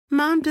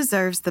Mom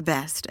deserves the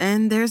best,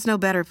 and there's no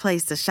better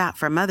place to shop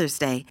for Mother's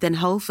Day than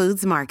Whole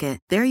Foods Market.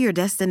 They're your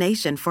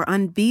destination for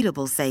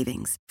unbeatable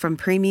savings, from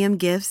premium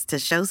gifts to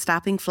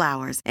show-stopping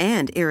flowers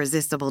and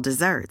irresistible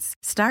desserts.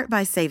 Start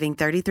by saving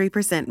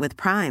 33% with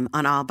Prime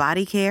on all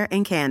body care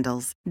and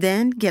candles.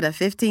 Then get a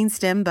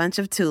 15-stem bunch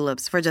of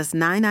tulips for just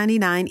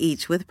 $9.99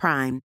 each with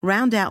Prime.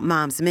 Round out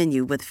Mom's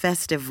menu with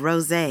festive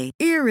rosé,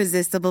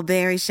 irresistible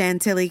berry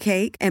chantilly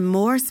cake, and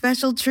more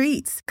special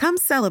treats. Come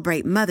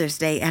celebrate Mother's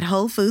Day at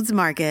Whole Foods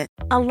Market.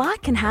 A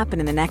lot can happen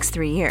in the next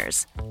 3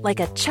 years.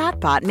 Like a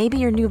chatbot may be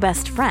your new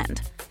best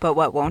friend. But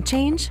what won't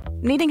change?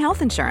 Needing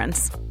health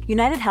insurance.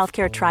 United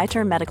Healthcare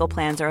Tri-Term Medical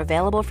Plans are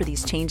available for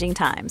these changing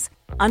times.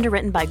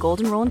 Underwritten by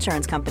Golden Rule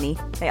Insurance Company,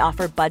 they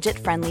offer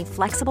budget-friendly,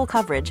 flexible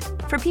coverage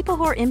for people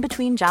who are in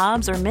between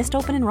jobs or missed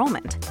open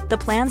enrollment. The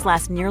plans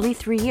last nearly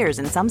 3 years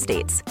in some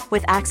states,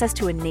 with access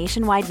to a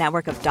nationwide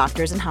network of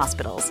doctors and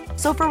hospitals.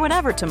 So for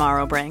whatever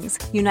tomorrow brings,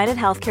 United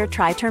Healthcare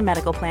Tri-Term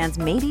Medical Plans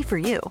may be for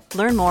you.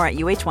 Learn more at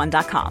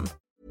uh1.com.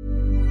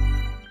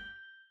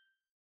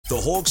 The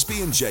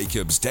Hawksby and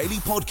Jacobs Daily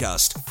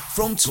Podcast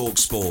from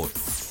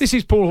TalkSport. This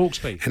is Paul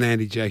Hawksby. And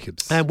Andy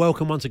Jacobs. And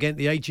welcome once again to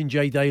the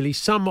H&J Daily.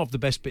 Some of the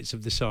best bits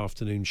of this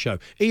afternoon show.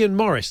 Ian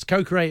Morris,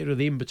 co-creator of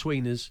The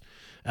In-Betweeners,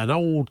 an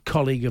old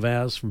colleague of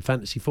ours from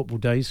Fantasy Football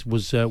Days,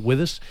 was with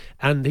us.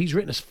 And he's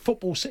written a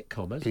football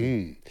sitcom, hasn't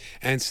he?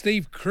 And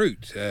Steve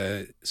Croot,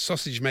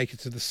 sausage maker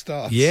to the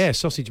stars. Yeah,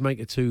 sausage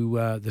maker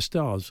to the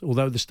stars.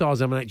 Although the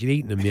stars haven't actually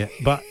eaten them yet.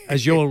 But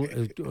as you'll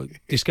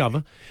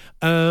discover.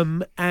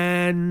 And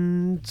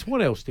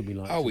what else did we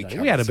like today?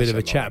 We had a bit of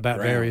a chat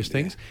about various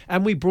things.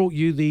 And we brought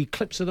you the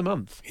clips of the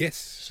month. Yes.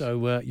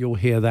 So you'll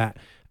hear that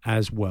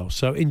as well.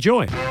 So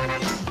enjoy.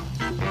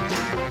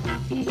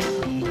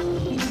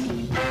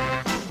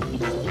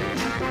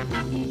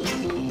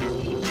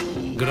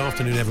 Good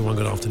afternoon, everyone.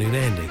 Good afternoon,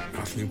 Andy.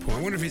 Afternoon, Paul.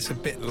 I wonder if it's a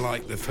bit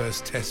like the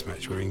first Test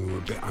match where England were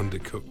a bit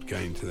undercooked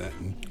going to that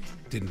and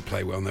didn't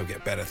play well, and they'll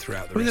get better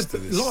throughout the rest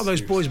of this. A lot of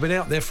those boys have been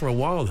out there for a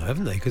while, though,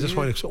 haven't they? Because that's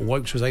why sort of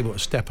Wokes was able to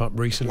step up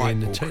recently in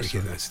the Test.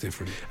 Cricket, that's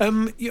different.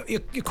 You're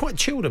quite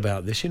chilled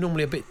about this. You're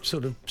normally a bit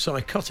sort of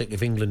psychotic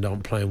if England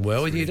aren't playing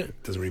well. Doesn't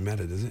really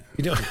matter, does it?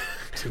 You don't.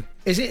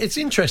 It's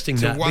interesting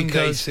it's that a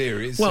one-day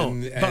series, well,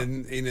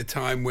 and in a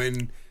time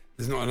when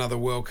there's not another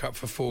World Cup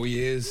for 4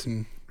 years,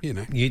 and you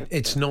know,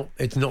 it's not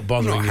bothering.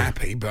 I'm not you.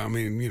 happy, but I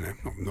mean, you know,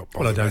 not bothering.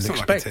 Well, I don't it's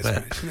expect not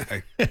like a Test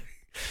match. No.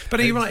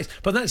 But you're right.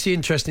 But that's the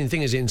interesting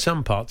thing is in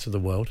some parts of the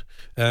world,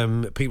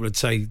 people would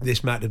say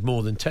this mattered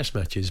more than Test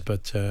matches,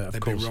 but of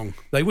They'd course be wrong.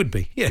 They would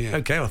be. Yeah.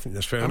 Okay, I think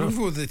that's fair enough.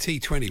 Before the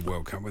T20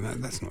 World Cup,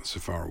 that's not so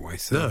far away.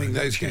 So I think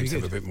those games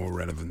have a bit more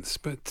relevance.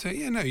 But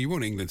you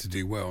want England to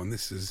do well, and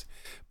this has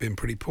been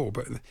pretty poor.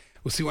 But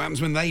we'll see what happens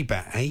when they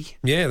bat, eh?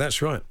 Yeah,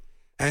 that's right.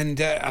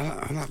 And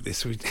I love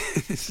this.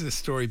 This is a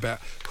story about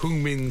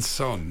Heung-min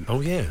Son.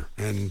 Oh, yeah.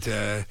 And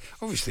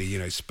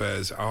obviously,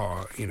 Spurs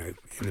are, in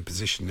a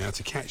position now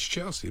to catch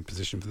Chelsea, in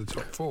position for the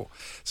top four.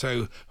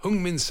 So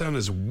Heung-min Son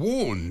has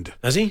warned.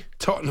 Has he?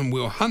 Tottenham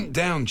will hunt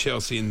down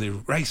Chelsea in the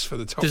race for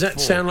the top four. Does that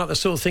sound like the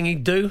sort of thing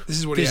he'd do? This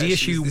is what Does he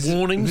issue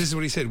warnings? This is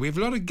what he said. We have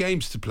a lot of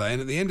games to play, and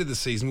at the end of the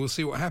season, we'll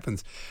see what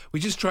happens. We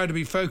just try to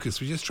be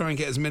focused. We just try and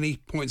get as many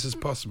points as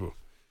possible.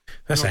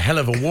 That's a hell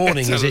of a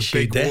warning he's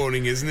issued there.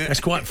 Warning, isn't it? That's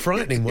quite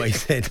frightening what he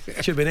said.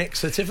 Should have been X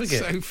certificate.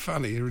 So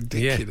funny,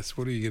 ridiculous. Yeah.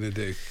 What are you going to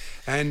do?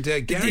 And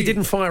Gary... He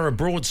didn't fire a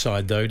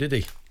broadside, though, did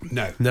he?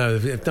 No. No,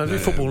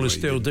 footballers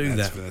still do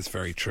that. That's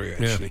very true,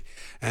 actually.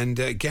 Yeah.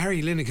 And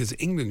Gary Lineker's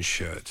England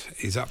shirt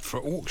is up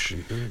for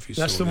auction. I don't know if you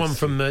That's saw the one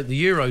from the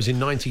Euros in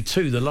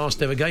 '92, the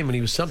last ever game when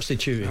he was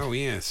substituted. Oh,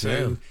 yeah.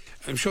 So...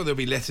 I'm sure there'll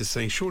be letters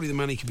saying surely the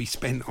money could be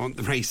spent on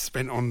the race,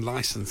 spent on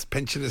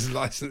pensioners'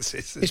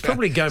 licences. It's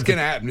probably going to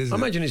happen, isn't it? I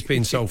imagine it's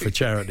being sold for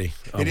charity.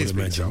 It is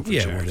being sold for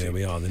charity. Well, there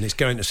we are. Then it's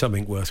going to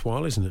something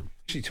worthwhile, isn't it?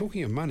 Actually,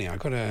 talking of money, I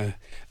got an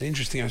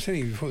interesting. I was telling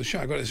you before the show.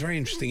 I got this very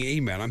interesting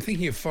email. I'm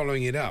thinking of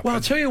following it up. Well,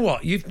 I'll tell you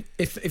what.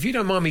 If you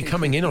don't mind me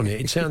coming in on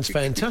it, it sounds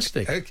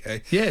fantastic.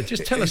 Okay. Yeah,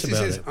 just tell us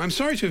about it. I'm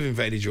sorry to have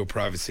invaded your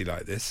privacy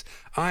like this.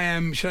 I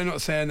am. Should I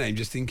not say her name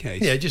just in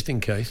case? Yeah, just in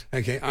case.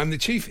 Okay. I'm the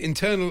chief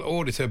internal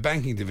auditor,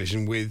 banking division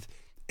with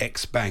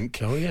X-Bank,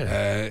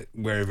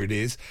 wherever it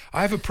is.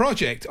 I have a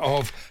project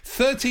of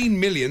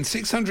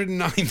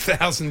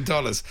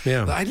 $13,609,000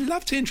 that I'd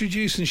love to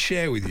introduce and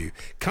share with you.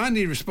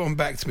 Kindly respond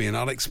back to me and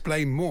I'll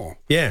explain more.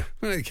 Yeah.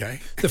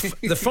 Okay.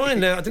 The fine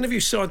now, I don't know if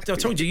you saw it, I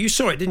told you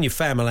saw it, didn't you,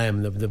 Family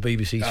Am, the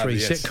BBC Three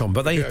sitcom,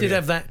 but they did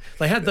have that,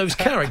 they had those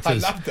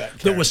characters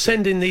that were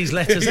sending these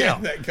letters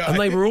out, and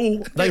they were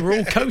all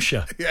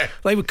kosher.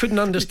 They couldn't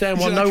understand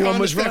why no one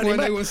was writing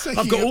back.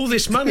 I've got all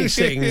this money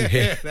sitting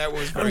here, that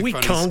was and we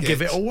can't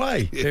give it all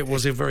way. It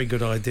was a very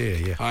good idea,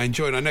 yeah. I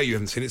enjoyed it. I know you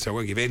haven't seen it, so I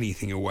won't give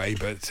anything away,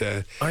 but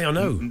I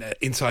know.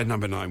 Inside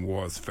Number 9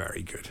 was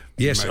very good.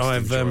 Yes,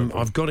 Most enjoyable.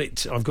 I've got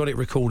it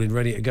recorded,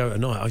 ready to go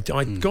tonight.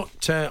 I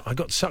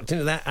got sucked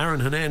into that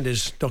Aaron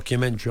Hernandez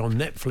documentary on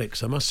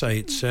Netflix. I must say,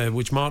 it's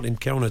which Martin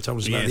Kellner told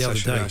us about the other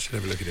day. I should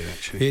have a look at it,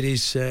 actually. It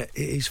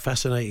is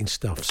fascinating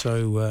stuff.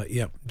 So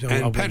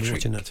I'll be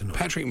watching that tonight.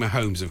 Patrick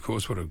Mahomes, of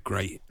course, what a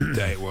great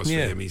day it was for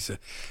him. He's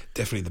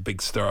definitely the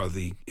big star of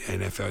the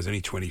NFL. He's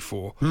only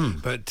 24,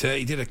 but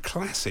he did a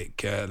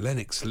classic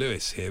Lennox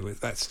Lewis here.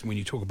 That's when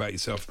you talk about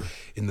yourself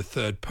in the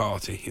third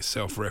party, your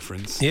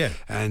self-reference. Yeah.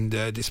 And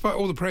despite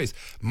all the praise,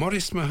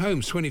 Modest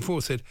Mahomes,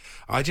 24, said,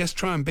 "I just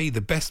try and be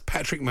the best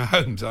Patrick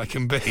Mahomes I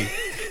can be."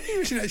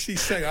 You should actually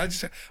say, I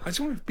just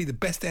want to be the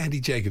best Andy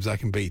Jacobs I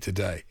can be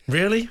today.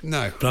 Really?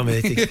 No.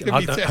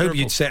 I hope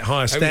you'd set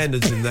higher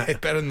standards than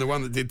that. Better than the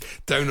one that did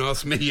Don't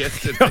Ask Me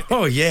yesterday.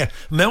 Oh, yeah.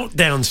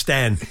 Meltdown,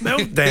 Stan.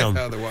 Meltdown.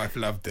 Oh, the wife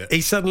loved it.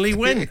 He suddenly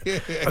went.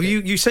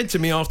 You said to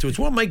me afterwards,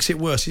 what makes it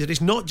worse? He said,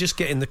 it's not just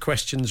getting the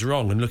questions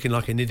wrong and looking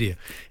like an idiot.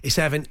 It's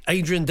having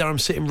Adrian Durham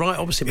sitting right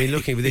opposite me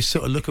looking with this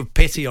sort of look of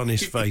pity on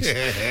his face.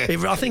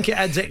 I think it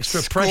adds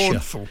extra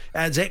Scornful. pressure.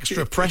 Adds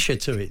extra pressure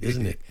to it,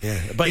 doesn't it? Yeah.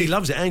 But he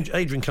loves it.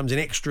 Adrian comes in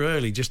extra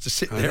early just to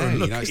sit there and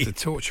look. He likes to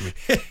torture me.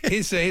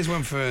 Here's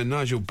one for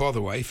Nigel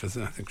Botherway.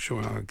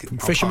 From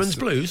Fisherman's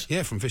Blues?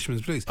 Yeah, from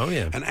Fisherman's Blues. Oh,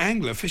 yeah. An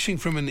angler fishing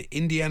from an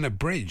Indiana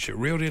bridge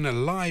reeled in a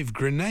live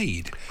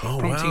grenade,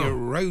 prompting a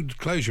road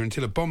closure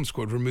until a bomb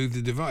squad removed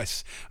the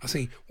device. I was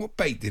thinking, what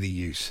bait did he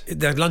use?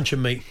 They're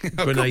luncheon meat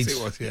grenades. Of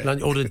course it was,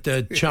 yeah. Or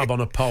the chub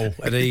on a pole.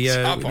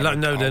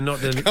 They're not.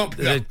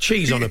 The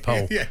cheese on a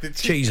pole. Yeah,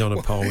 cheese on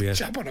a pole, yeah.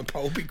 Chub on a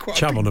pole would be quite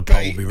Chub a big on a pole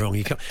bait. would be wrong.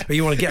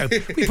 You want to get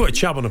you put a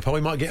chub on a pole,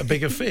 you might get a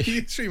bigger fish.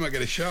 Sure, you might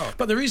get a shark.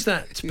 But there is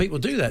that. People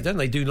do that, don't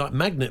they? Do like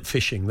magnet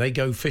fishing. They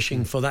go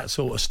fishing for that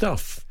sort of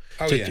stuff.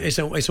 Oh, yeah. It's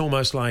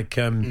almost like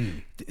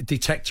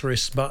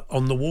detectorists, but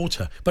on the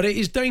water. But it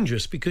is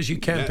dangerous because you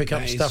can pick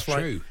up stuff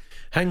like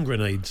hand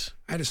grenades.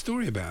 I had a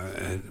story about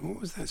what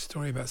was that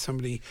story about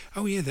somebody?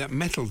 Oh yeah, that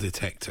metal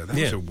detector. That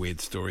was a weird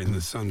story in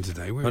the Sun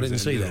today. I didn't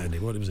see that, Andy.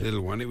 What was it?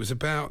 Little one. It was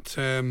about.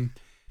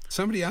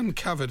 Somebody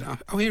uncovered.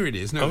 Oh, here it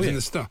is. No, it was in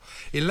the Star.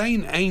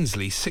 Elaine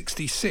Ainsley,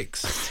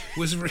 66,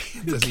 was.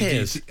 Who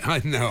cares? I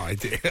know. I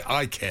do.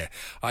 I care.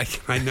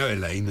 I know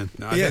Elaine, and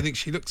I don't think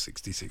she looks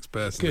 66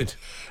 personally.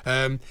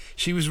 Good.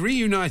 She was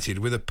reunited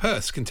with a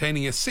purse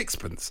containing a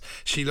sixpence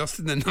she lost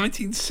in the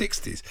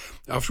 1960s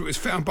after it was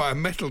found by a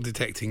metal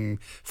detecting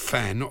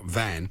fan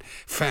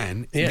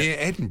near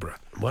Edinburgh.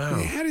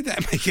 Wow. How did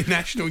that make a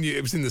national news?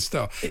 It was in the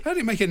Star. How did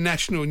it make a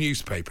national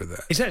newspaper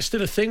there? Is that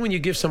still a thing when you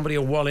give somebody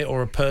a wallet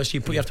or a purse? You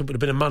have to put a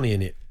bit of money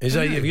in it.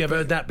 Have you ever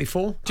heard that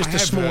before? Just a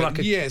small,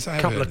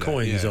 couple of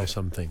coins or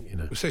something. You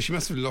know. So she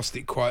must have lost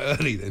it quite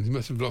early. Then she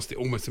must have lost it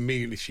almost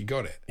immediately she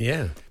got it.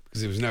 Yeah.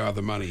 Because there was no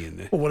other money in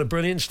there. Well, what a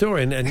brilliant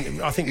story, and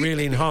I think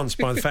really enhanced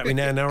by the fact we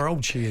now know how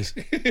old she is.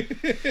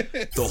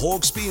 The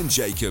Hawksbee and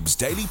Jacobs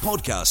Daily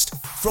Podcast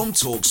from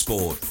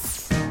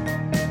TalkSport.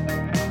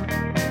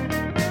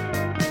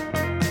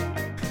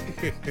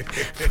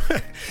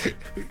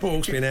 Paul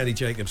Hawksbee and Andy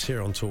Jacobs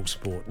here on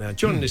TalkSport. Now,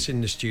 joining us in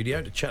the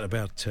studio to chat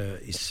about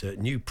his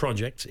new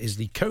project is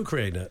the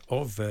co-creator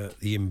of The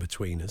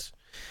Inbetweeners.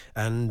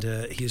 And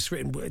he's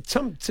written,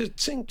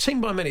 seen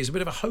by many as a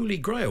bit of a holy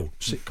grail,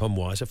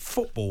 sitcom-wise, a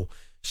football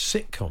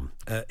sitcom.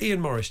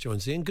 Ian Morris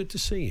joins Ian. Good to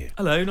see you.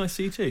 Hello, nice to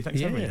see you too.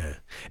 Thanks for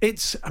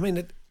having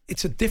me.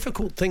 It's a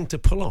difficult thing to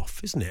pull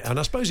off, isn't it? And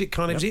I suppose it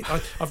kind of is.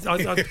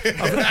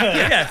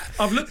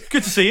 I've looked.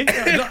 Good to see you.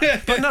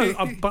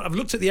 But I've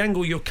looked at the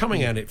angle you're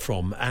coming at it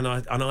from, and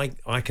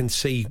I can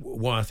see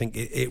why I think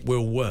it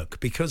will work.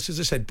 Because,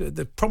 as I said,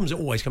 the problems that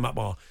always come up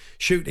are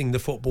shooting the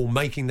football,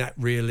 making that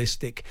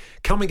realistic,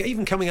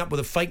 even coming up with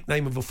a fake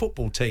name of a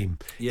football team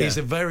is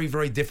a very,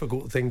 very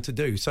difficult thing to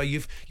do. So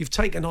you've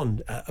taken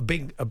on a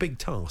big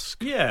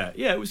task. Yeah.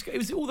 It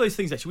was all those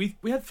things actually.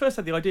 We first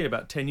had the idea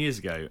about 10 years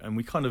ago, and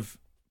we kind of,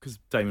 because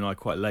Damien and I are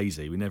quite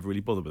lazy, we never really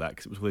bothered with that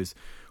because it was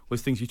all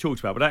those things you talked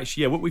about. But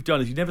actually, what we've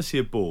done is you never see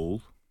a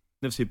ball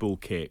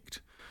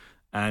kicked,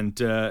 and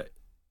and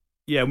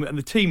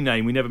the team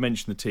name, we never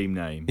mentioned the team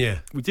name. Yeah,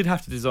 we did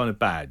have to design a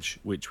badge,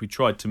 which we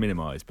tried to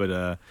minimise,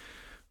 but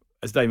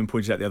as Damon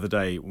pointed out the other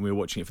day when we were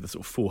watching it for the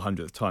sort of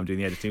 400th time doing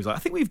the editing, he was like, I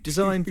think we've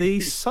designed the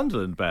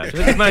Sunderland badge. I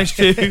think we've managed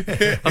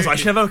to. I was like, I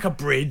should have like a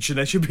bridge and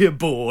there should be a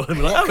ball. And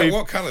we're like,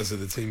 what colours are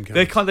the team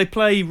colours? They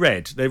play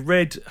red. They're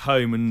red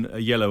home and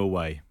a yellow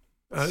away.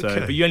 Okay. So,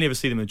 but you only ever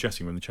see them in the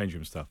dressing room, the change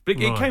room stuff.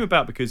 But it came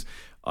about because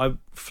I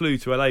flew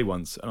to LA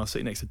once and I was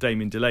sitting next to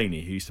Damien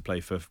Delaney, who used to play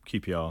for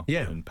QPR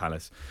and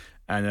Palace.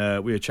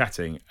 And we were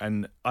chatting,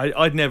 and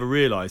I'd never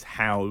realised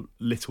how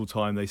little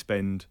time they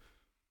spend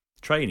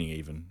training,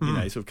 even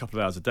sort of a couple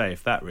of hours a day,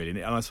 if that really.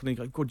 And I was suddenly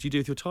like, "What do you do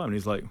with your time?" And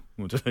he's like,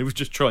 "Well, I don't know, we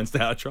just try and stay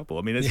out of trouble."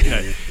 I mean, it's,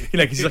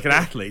 because he's like an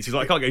athlete. So he's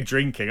like, "I can't go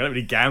drinking. I don't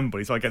really gamble."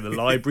 He's like, "I go to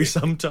the library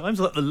sometimes."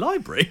 I'm like, the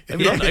library? I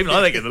don't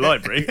go to the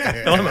library.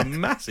 I'm a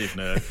massive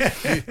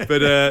nerd.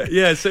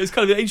 But so it's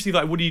kind of interesting.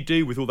 Like, what do you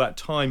do with all that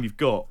time you've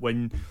got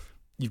when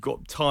you've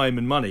got time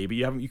and money, but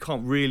you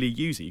can't really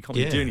use it. You can't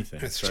really do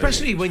anything.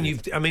 Especially when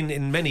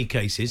in many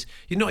cases,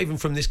 you're not even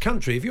from this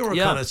country. If you're a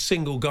kind of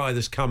single guy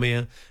that's come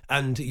here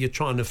and you're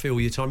trying to fill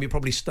your time, you're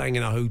probably staying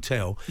in a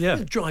hotel. Yeah.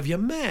 It'd drive you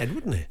mad,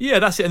 wouldn't it? Yeah,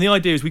 that's it. And the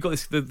idea is we got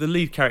this. The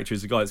lead character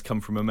is a guy that's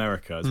come from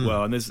America as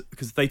well, and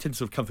because they tend to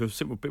sort of come through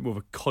a bit more of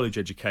a college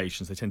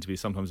education, so they tend to be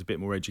sometimes a bit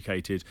more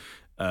educated.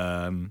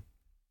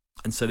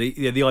 And so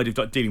the idea of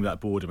like dealing with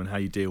that boredom and how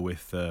you deal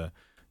with the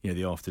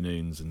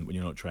afternoons and when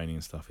you're not training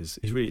and stuff is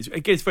really,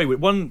 it's very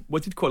weird. I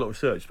did quite a lot of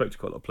research, spoke to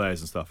quite a lot of players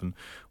and stuff, and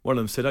one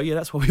of them said, "Oh yeah,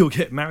 that's why we all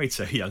get married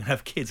so young and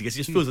have kids. I guess it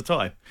just fills the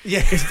time."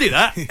 Yeah, to do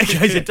that.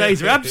 Because the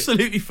days are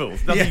absolutely full.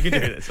 Nothing you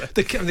can do with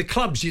it. So. The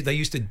clubs, they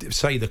used to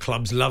say the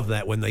clubs loved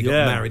that when they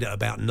got married at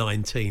about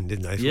 19,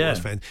 didn't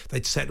they?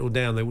 They'd settle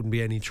down, there wouldn't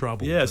be any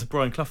trouble. Yeah, it's a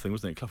Brian Clough thing,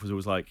 wasn't it? Clough was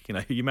always like,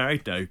 you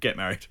married? No, get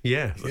married.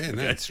 Yeah,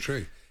 it's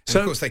true. And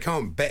of course, they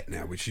can't bet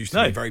now, which used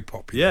to be very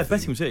popular. Yeah,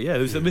 betting was it. Yeah,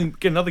 again,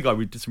 another guy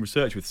we did some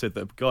research with said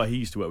that a guy he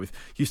used to work with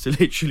used to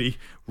literally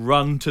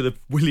run to the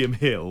William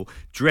Hill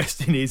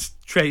dressed in his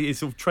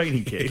sort of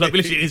training kit, like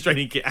literally in his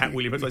training kit at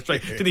William Hill.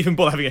 Like didn't even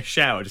bother having a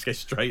shower, just go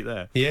straight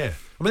there. Yeah,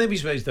 I mean,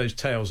 there was those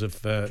tales of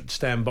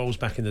Stan Bowles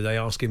back in the day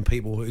asking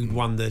people who'd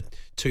won the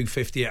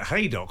 250 at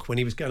Haydock when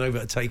he was going over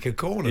to take a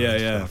corner.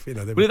 Stuff.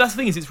 Well, that's the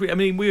thing is,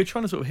 we were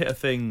trying to sort of hit a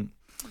thing.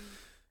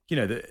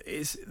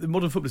 The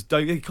modern footballers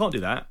they can't do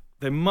that.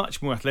 They're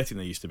much more athletic than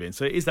they used to be. And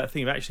so it is that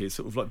thing of actually it's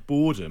sort of like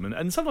boredom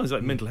and sometimes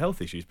like mental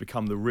health issues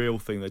become the real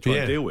thing they're trying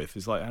to deal with.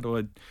 It's like, how do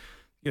I...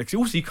 because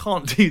also you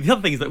can't do... The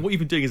other thing is that what you've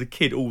been doing as a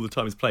kid all the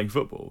time is playing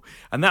football.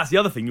 And that's the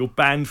other thing you're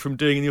banned from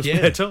doing in your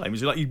spare time.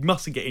 Is you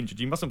mustn't get injured,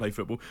 you mustn't play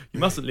football, you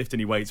mustn't lift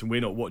any weights, and we're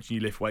not watching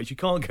you lift weights. You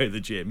can't go to the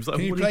gym. It's like,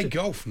 can you play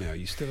golf now?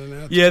 You're still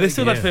allowed to they're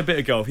still allowed to play a bit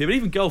of golf. Yeah, but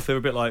even golf, they're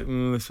a bit like,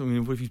 what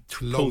if you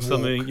pull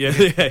something?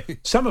 Yeah.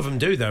 Some of them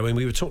do, though. And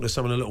we were talking to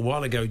someone a little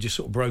while ago, just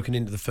sort of broken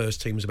into the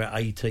first team, was about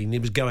 18. He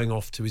was going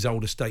off to his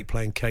old estate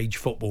playing cage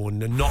football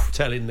and not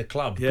telling the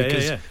club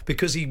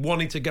because he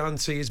wanted to go and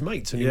see his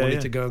mates and he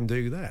wanted to go and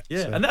do that.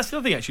 Yeah, so. And that's the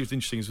other thing actually was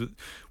interesting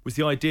was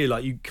the idea,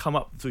 like you come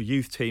up to a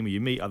youth team or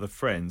you meet other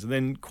friends and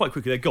then quite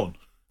quickly they're gone.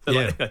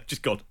 They're like,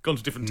 just gone to a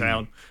different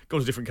town, gone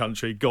to a different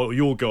country,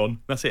 you're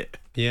gone, that's it.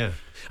 Yeah.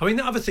 I mean,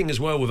 the other thing as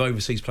well with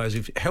overseas players,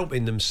 if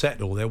helping them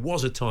settle, there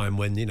was a time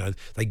when,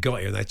 they got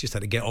here and they just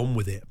had to get on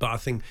with it. But I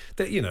think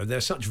that,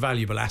 they're such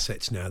valuable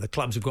assets now. The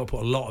clubs have got to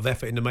put a lot of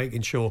effort into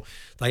making sure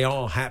they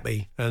are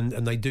happy and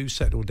they do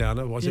settle down.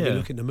 Otherwise, they'll be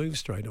looking to move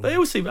straight away. They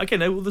all seem,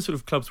 again, all the sort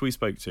of clubs we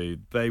spoke to,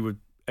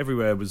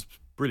 everywhere was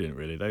brilliant,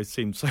 really. They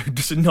seemed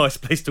just a nice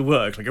place to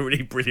work, like a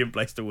really brilliant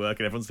place to work,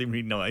 and everyone seemed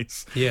really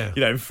nice. Yeah.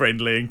 And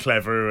friendly and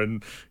clever,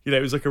 and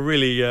it was like a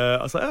really.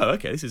 I was like, oh,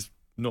 okay, this is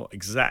not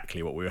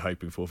exactly what we were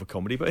hoping for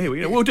comedy, but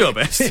here we'll do our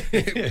best.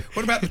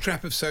 What about the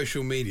trap of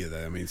social media,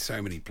 though? I mean,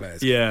 so many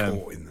players get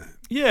caught in that.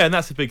 Yeah, and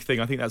that's a big thing.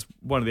 I think that's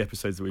one of the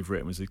episodes that we've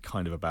written was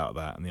kind of about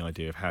that and the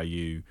idea of how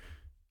you.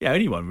 Yeah,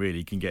 anyone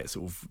really can get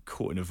sort of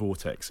caught in a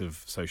vortex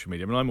of social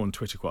media. I mean, I'm on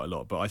Twitter quite a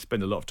lot, but I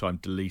spend a lot of time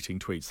deleting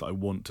tweets that I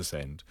want to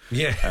send.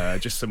 Yeah.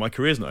 Just so my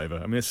career's not over.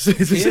 I mean, it's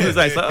as simple as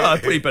that. It's like, I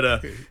probably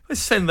better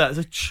send that as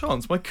a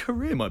chance. My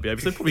career might be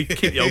over. So probably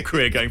keep the old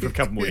career going for a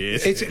couple more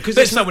years. Because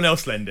let someone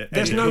else lend it.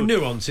 There's no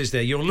nuance, is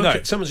there? You'll look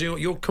at someone's,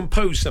 you'll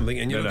compose something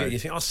and you'll you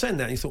think, I'll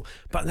send that. And you thought,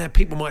 but now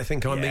people might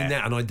think I mean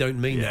that and I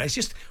don't mean that. It's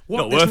just,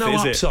 there's no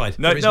upside.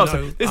 There's no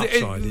upside.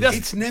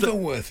 It's never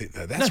worth it,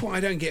 though. That's what I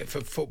don't get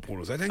for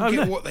footballers. I don't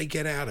get what they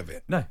get out of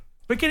it. No,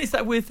 but again, it's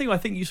that weird thing. I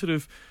think you sort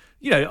of,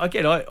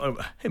 again, I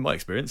in my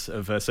experience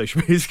of social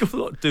media, it's got a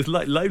lot to do with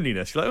like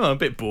loneliness. You're like, I'm a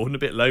bit bored and a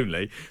bit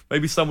lonely.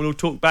 Maybe someone will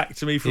talk back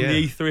to me from the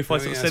ether if I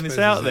sort of send this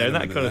out there and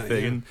that kind of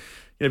thing.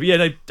 Yeah.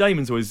 And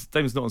Damon's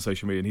not on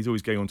social media, and he's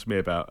always going on to me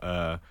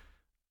about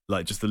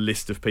like just the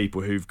list of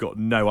people who've got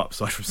no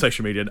upside from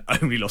social media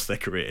and only lost their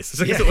careers.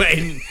 So it's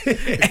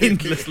an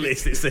endless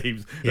list, it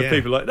seems, of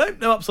people like,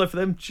 no upside for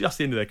them, just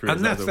the end of their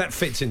careers. And that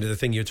fits into the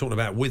thing you're talking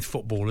about with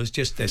footballers.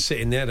 Just they're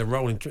sitting there, they're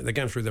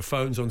going through their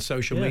phones on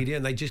social media,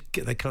 and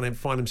they kind of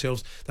find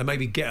themselves, they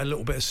maybe get a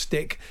little bit of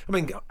stick. I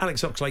mean,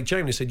 Alex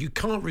Oxlade-Chamberlain said, you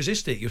can't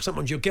resist it.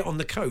 Sometimes you'll get on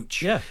the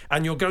coach,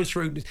 and you'll go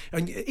through,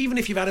 and even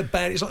if you've had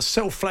it's like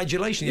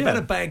self-flagellation. You've had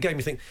a bad game,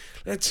 you think,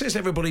 it says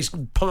everybody's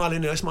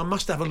piling in, I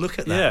must have a look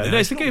at that. Yeah,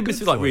 it's a good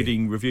like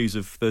reading reviews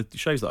of the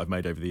shows that I've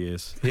made over the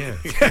years. Yeah.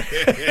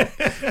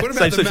 What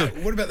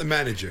about the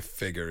manager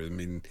figure? I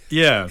mean,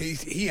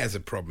 he has a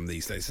problem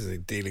these days, isn't he?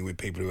 Dealing with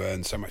people who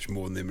earn so much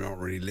more than them and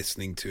aren't really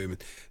listening to him.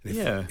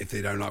 And if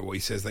they don't like what he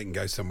says, they can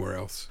go somewhere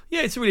else.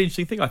 Yeah, it's a really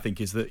interesting thing, I think,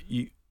 is that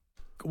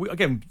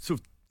again,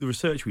 sort of the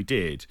research we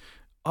did,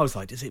 I was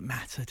like, does it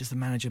matter? Does the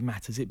manager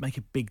matter? Does it make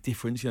a big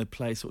difference?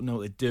 Players sort of know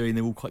what they're doing.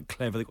 They're all quite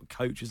clever. They've got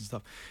coaches and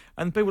stuff.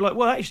 And people were like,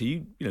 well,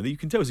 actually, you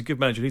can tell who's a good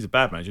manager and who's a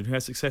bad manager and who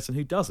has success and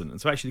who doesn't.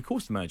 And so actually, of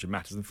course, the manager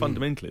matters and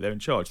fundamentally they're in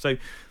charge. So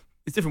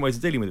there's different ways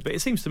of dealing with it. But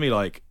it seems to me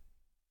like,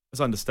 as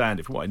I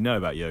understand it, from what I know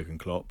about Jurgen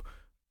Klopp,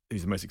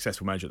 who's the most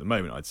successful manager at the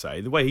moment, I'd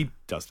say, the way he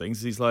does things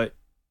is he's like,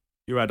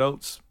 you're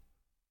adults,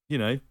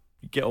 you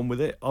get on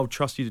with it. I'll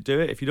trust you to do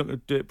it. If you're not going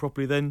to do it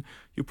properly, then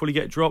you'll probably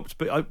get dropped.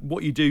 But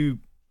what you do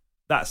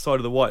that side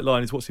of the white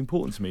line is what's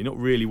important to me, not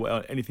really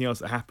anything else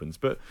that happens.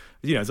 But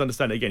as I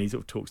understand it, again, he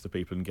sort of talks to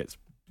people and gets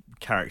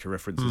character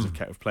references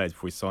of players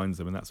before he signs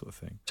them and that sort of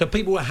thing. So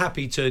people in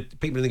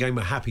the game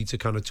were happy to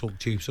kind of talk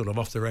to you sort of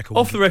off the record.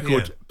 Off the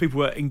record, people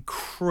were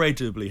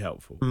incredibly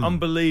helpful,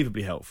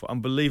 unbelievably helpful,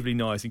 unbelievably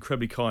nice,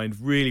 incredibly kind,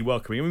 really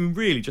welcoming. I mean,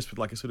 really, just with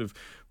like a sort of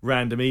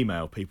random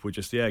email, people were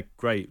just,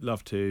 great,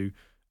 love to,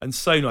 and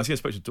so nice. I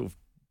spoke to sort of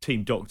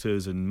team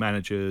doctors and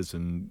managers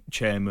and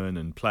chairmen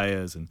and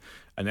players and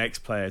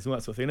ex-players and all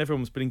that sort of thing. And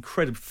everyone's been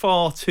incredible,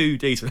 far too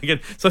decent. Again,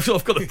 so I've sort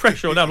of got the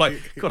pressure on now. I'm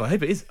like, God, I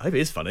hope it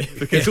is funny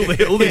because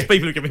all these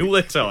people who give me all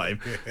their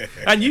time.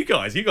 And you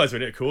guys are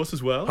in it, of course,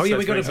 as well. Oh, yeah,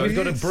 we've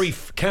got a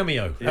brief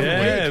cameo.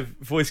 Yeah,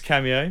 voice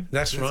cameo.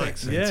 That's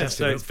right. Yeah,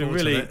 so it's been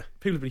really,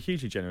 people have been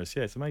hugely generous.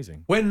 Yeah, it's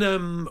amazing. When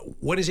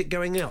is it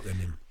going out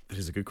then? That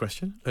is a good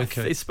question.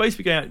 Okay. It's supposed to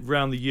be going out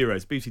around the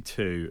Euros, BBC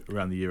Two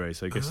around the Euros,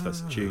 so I guess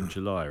that's June,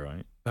 July,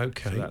 right?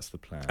 Okay. So that's the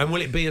plan. And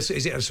will it be, is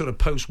it a sort of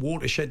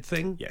post-watershed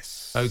thing?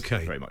 Yes.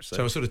 Okay. Very much so.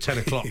 So a sort of 10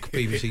 o'clock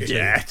BBC Two.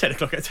 Yeah, 10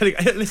 o'clock. At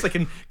least they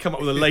can come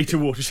up with a later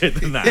watershed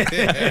than that.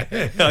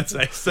 I'd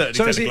say, certainly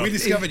So 10 o'clock. We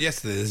discovered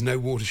yesterday there's no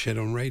watershed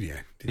on radio.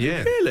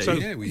 Yeah. Really? So,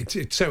 Yeah,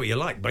 so what you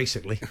like,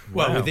 basically.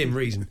 Wow. Well, within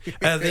reason. So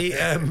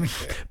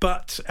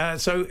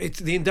it's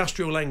the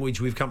industrial language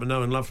we've come to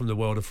know and love from the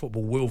world of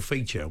football will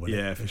feature.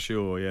 Yeah, for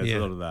sure. Yeah, there's a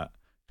lot of that.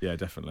 Yeah,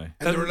 definitely.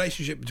 And the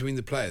relationship between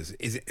the players,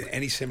 is it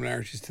any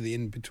similarities to the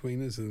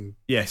in-betweeners? And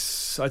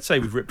yes, I'd say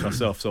we've ripped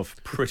ourselves off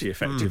pretty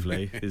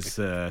effectively.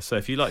 So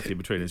if you like the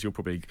in-betweeners, you'll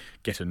probably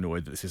get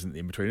annoyed that this isn't the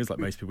in-betweeners like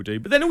most people do.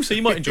 But then also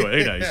you might enjoy it.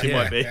 Who knows?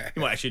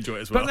 You might actually enjoy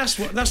it as well.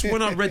 But that's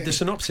when I read the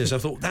synopsis. I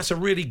thought that's a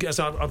really good.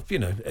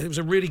 It was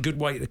a really good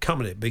way to come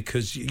at it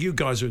because you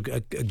guys are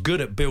good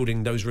at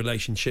building those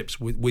relationships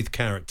with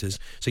characters.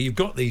 So you've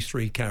got these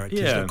three characters.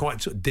 Yeah. They're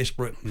quite sort of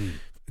disparate.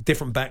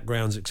 Different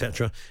backgrounds,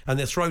 etc., and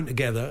they're thrown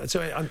together.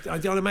 So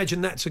I'd imagine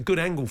that's a good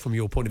angle from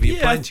your point of view.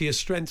 You're playing to your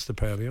strengths, the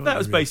pair of you. That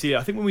was basically,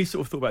 I think when we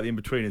sort of thought about the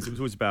in-betweeners, it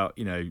was always about,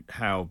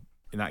 how,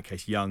 in that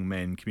case, young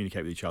men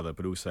communicate with each other,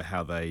 but also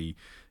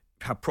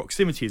how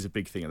proximity is a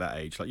big thing at that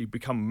age. Like you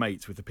become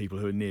mates with the people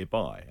who are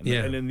nearby. And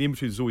then the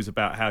in-between is always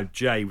about how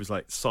Jay was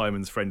like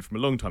Simon's friend from a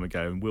long time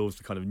ago and Will's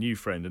the kind of new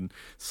friend and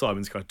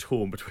Simon's kind of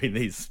torn between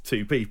these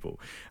two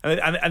people.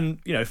 And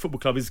a football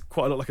club is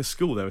quite a lot like a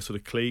school. There are sort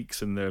of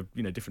cliques and there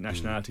are, different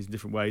nationalities in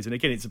different ways. And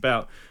again, it's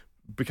about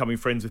becoming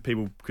friends with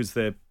people because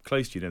they're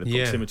close to you, the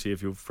proximity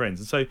of your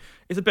friends. And so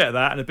it's a bit of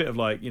that and a bit of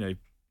like,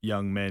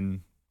 young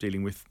men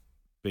dealing with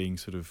being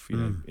sort of,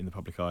 in the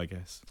public eye, I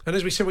guess. And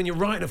as we said, when you're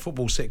writing a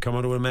football sitcom,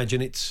 I would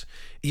imagine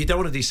you don't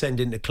want to descend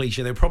into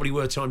cliche. There probably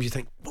were times you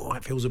think,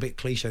 it feels a bit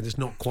cliche. That's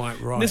not quite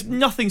right.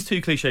 Nothing's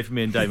too cliche for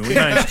me and Damon. We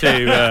managed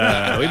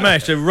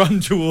to run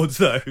towards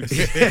those, and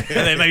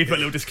then maybe put a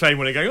little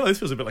disclaimer on it, going, this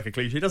feels a bit like a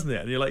cliche, doesn't it?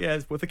 And you're like, yeah,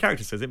 well, if the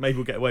character says it, maybe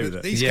we'll get away with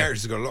it. These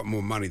characters have got a lot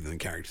more money than the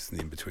characters in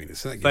the in-betweeners.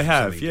 So they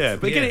have, yeah.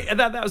 But again,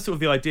 that was sort of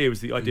the idea.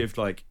 Was the idea of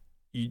like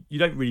you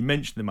don't really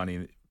mention the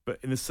money. But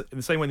in the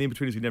same way in the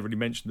in-betweeners, we never really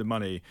mentioned the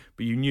money,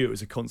 but you knew it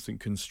was a constant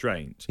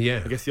constraint.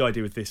 Yeah. I guess the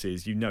idea with this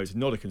is, it's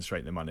not a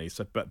constraint, the money,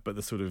 so but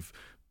the sort of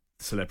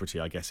celebrity,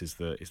 I guess, is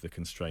the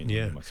constraint.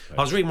 Yeah,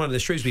 I was reading one of the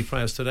Shrewsbury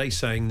players today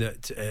saying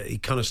that he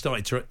kind of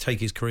started to take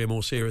his career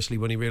more seriously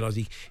when he realised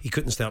he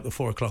couldn't stay up till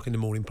 4 o'clock in the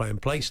morning playing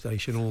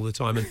PlayStation all the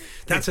time, and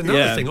that's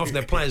another thing. Often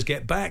their players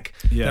get back,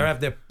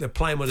 they're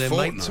playing with their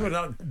mates.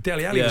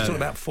 Dele Alli was talking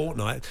about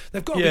Fortnite.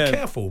 They've got to be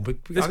careful.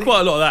 There's quite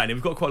a lot of that, and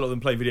we've got quite a lot of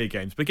them playing video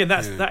games. But again,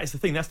 that is the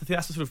thing. That's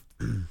the sort of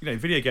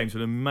video games are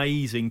an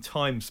amazing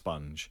time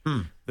sponge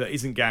that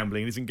isn't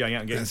gambling, isn't going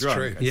out and getting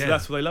drunk. So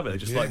that's why they love it. They're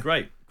just like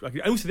great. And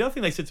also, the other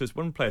thing they said to us,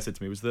 one player said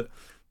to me, was that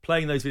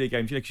playing those video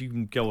games, because you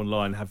can go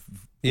online and have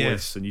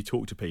voice and you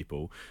talk to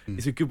people,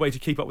 it's a good way to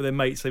keep up with their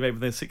mates they made when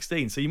they're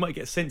 16. So you might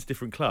get sent to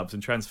different clubs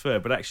and transfer,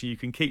 but actually you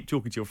can keep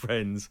talking to your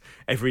friends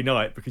every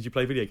night because you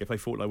play video games, play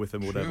Fortnite with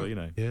them or whatever,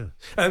 Yeah.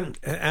 How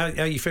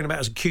are you feeling about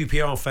as a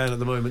QPR fan at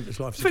the moment? It's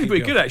feeling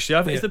pretty good, actually.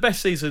 I think it's the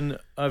best season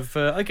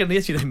again,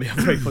 yes, you know me,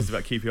 I'm very positive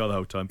about QPR the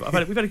whole time, but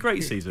we've had a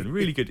great season,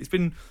 really good. It's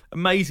been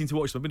amazing to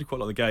watch them. I've been to quite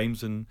a lot of the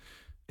games and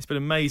it's been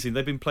amazing.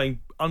 They've been playing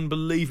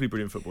unbelievably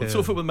brilliant football. The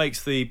sort of football that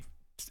makes the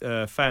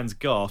fans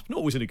gasp, not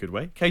always in a good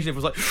way. Occasionally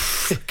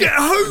everyone's like, get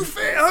Hove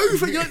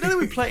it! You're like, no,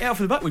 we play it out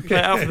from the back. We play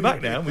it out from the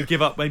back now. We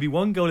give up maybe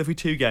one goal every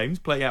 2 games,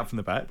 play it out from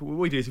the back. But what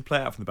we do is we play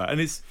it out from the back. And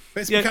it's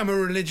become a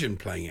religion,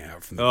 playing it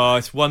out from the back. Oh,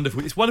 it's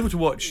wonderful. It's wonderful to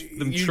watch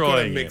them You've trying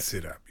got to mix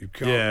it up. You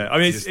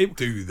can't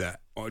do that.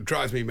 Oh, it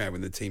drives me mad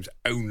when the teams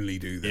only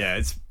do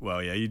that.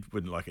 Yeah, you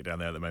wouldn't like it down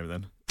there at the moment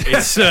then.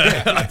 It's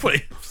I'd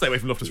probably stay away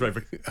from Loftus Road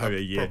for maybe a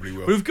year. Probably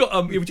will. We've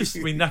got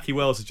Naki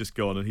Wells has just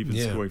gone and he's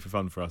been scoring for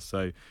fun for us.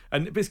 But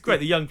it's great.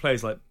 The young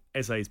players like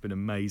Eze's been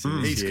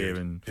amazing this year,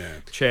 and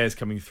Chair's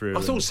coming through.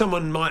 I thought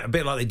someone might, a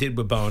bit like they did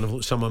with Bowen, I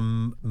thought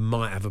someone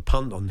might have a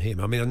punt on him.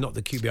 I mean, not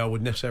that QPR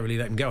would necessarily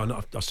let him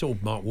go. I saw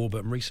Mark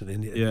Warburton recently,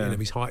 and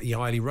he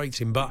highly rates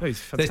him. But he's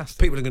fantastic.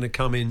 People are going to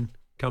come in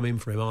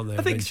for him, aren't they?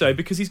 I think so,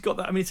 because he's got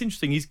that. I mean, it's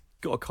interesting. He's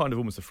got a kind of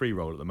almost a free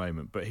role at the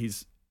moment, but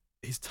he's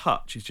his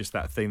touch is just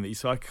that thing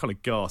that I kind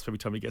of gasp every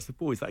time he gets the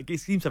ball. He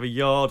seems to have a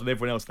yard on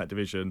everyone else in that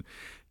division.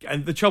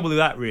 And the trouble with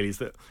that really is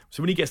that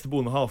when he gets the ball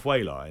on the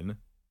halfway line,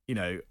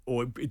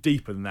 or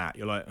deeper than that,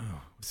 you're like,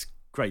 oh, it's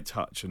great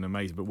touch and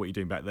amazing, but what are you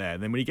doing back there?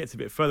 And then when he gets a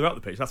bit further up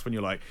the pitch, that's when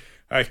you're like,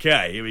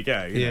 okay, here we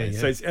go.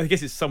 So I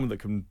guess it's someone that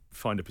can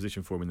find a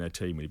position for him in their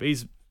team, really. But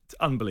he's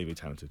unbelievably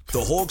talented. The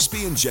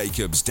Hawksbee and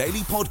Jacobs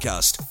Daily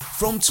Podcast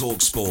from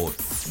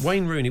TalkSport.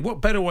 Wayne Rooney,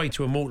 what better way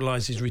to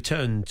immortalise his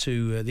return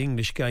to the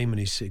English game and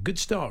his good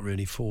start,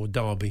 really, for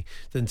Derby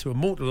than to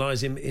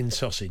immortalise him in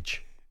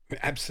sausage?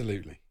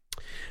 Absolutely.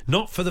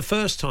 Not for the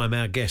first time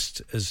our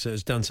guest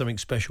has done something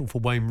special for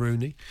Wayne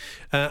Rooney.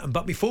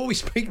 But before we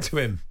speak to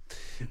him,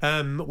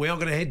 we are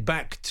going to head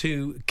back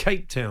to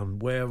Cape Town,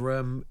 where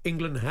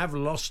England have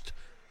lost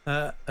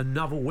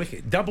another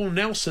wicket. Double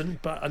Nelson,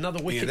 but another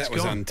wicket's gone. Yeah, that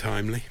was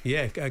untimely.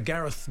 Yeah,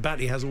 Gareth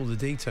Batty has all the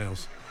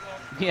details.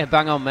 Yeah,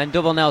 bang on, man.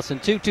 Double Nelson.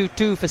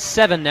 2-2-2 for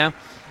 7 now.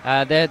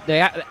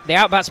 The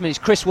out batsman is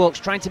Chris Woakes,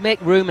 trying to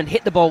make room and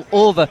hit the ball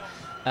over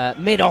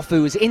mid-off,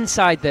 who was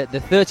inside the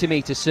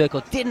 30-metre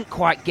circle. Didn't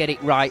quite get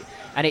it right.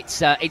 And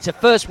it's a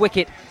first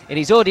wicket in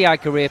his ODI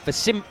career for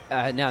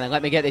now then,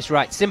 let me get this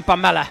right.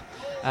 Simpamela.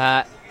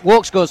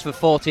 Woakes goes for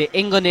 40.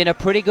 England in a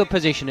pretty good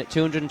position at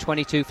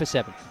 222 for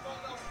 7.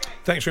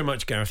 Thanks very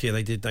much, Gareth. Yeah,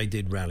 they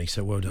did rally,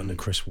 so well done to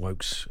Chris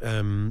Woakes.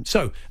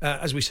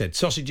 As we said,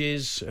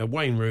 sausages,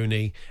 Wayne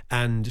Rooney,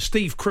 and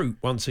Steve Croot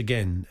once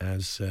again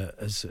has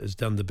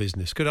done the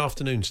business. Good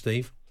afternoon,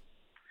 Steve.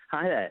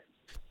 Hi there.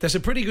 There's a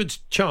pretty good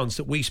chance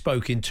that we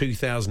spoke in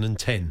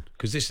 2010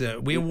 because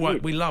we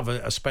love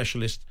a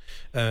specialist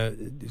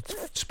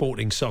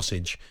sporting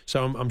sausage.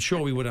 So I'm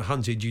sure we would have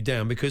hunted you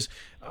down because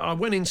I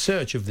went in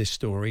search of this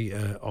story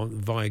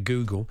via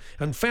Google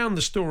and found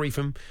the story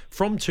from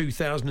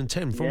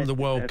 2010 from the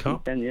World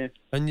Cup.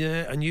 And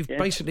you've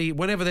basically,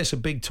 whenever there's a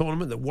big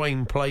tournament that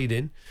Wayne played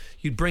in,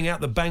 you'd bring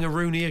out the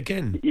Bangaroony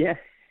again. Yeah,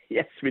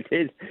 yes, we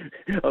did.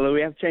 Although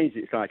we have changed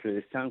it slightly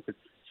this time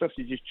because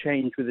sausages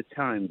change with the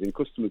times and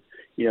customers,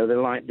 they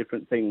like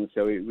different things.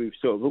 So we've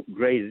sort of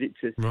upgraded it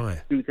to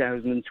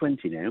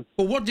 2020 now.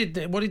 Well, what did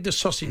the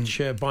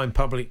sausage buying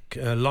public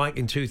like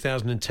in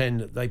 2010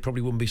 that they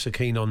probably wouldn't be so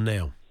keen on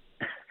now?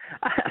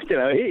 I don't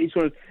know. It's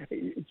sort of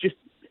just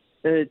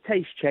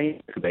taste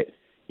change a bit.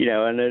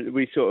 And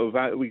we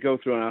go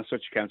through on our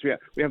sausage accounts.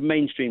 We have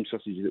mainstream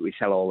sausages that we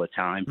sell all the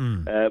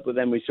time, but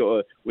then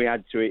we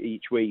add to it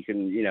each week,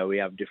 and we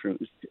have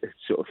different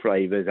sort of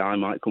flavours. I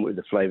might come up with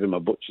the flavour, my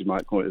butchers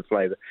might come up with the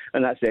flavour,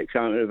 and that's the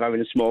excitement of having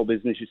a small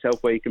business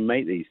yourself where you can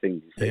make these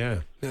things.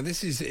 Yeah. Now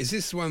is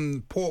this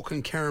one pork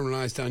and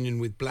caramelised onion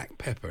with black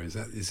pepper? Is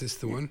this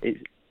the one?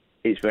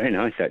 It's very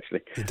nice,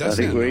 actually. It does.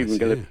 I think we're even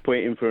going to put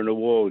it in for an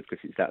award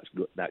because it's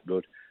that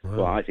good. Wow.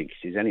 Well, I think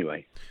it is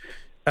anyway.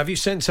 Have you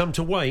sent some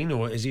to Wayne,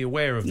 or is he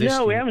aware of this?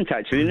 No, we haven't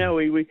actually. No,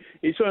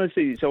 it's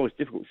honestly, it's always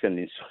difficult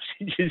sending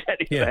sausages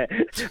anywhere.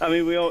 Yeah. I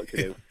mean, we ought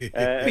to. You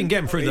can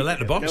get them through the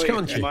letterbox,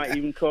 can't you? You might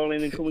even call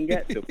in and come and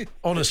get them.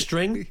 On a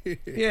string?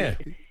 Yeah.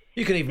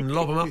 You can even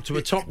lob them up to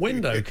a top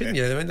window, couldn't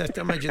you? I mean, I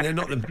imagine they're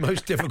not the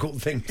most difficult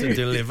thing to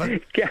deliver.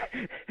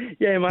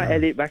 Yeah, you might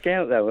edit back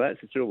out, though.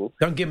 That's the trouble.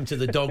 Don't give them to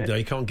the dog, though.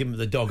 You can't give them to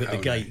the dog at the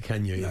gate,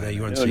 can you?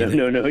 You won't see them.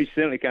 No, you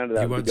certainly can't do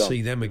that. You won't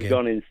see them again.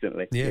 Gone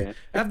instantly. Yeah.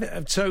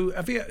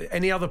 Have you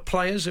any other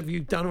players have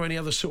you done, or any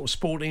other sort of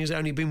sporting? Has it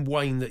only been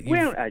Wayne that you?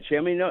 Well, actually,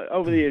 I mean,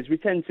 over the years we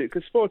tend to,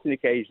 because sporting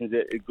occasions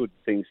are good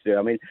things to do.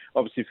 I mean,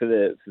 obviously for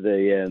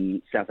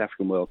the South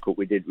African World Cup,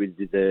 we did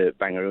the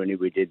Bangaroony,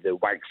 we did the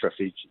wag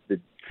sausage, the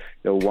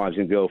wives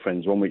and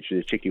girlfriends one, which was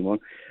a chicken one,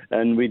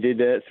 and we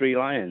did 3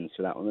 Lions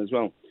for that one as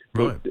well.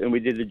 Right. And we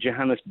did the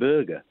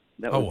Johannesburger.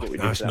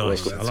 That's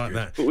nice. I like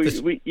that. But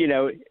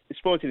we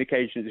sporting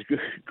occasions is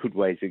good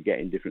ways of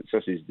getting different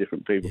sausages to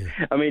different people.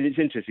 Yeah. I mean, it's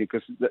interesting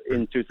because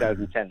in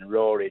 2010,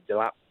 Rory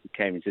Delap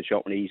came into the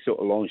shop and he sort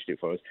of launched it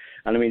for us.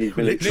 And I mean, he's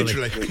been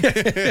literally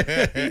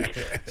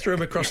threw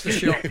him across the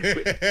shop.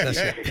 That's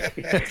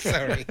it.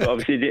 Sorry. But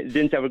obviously,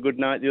 didn't have a good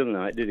night the other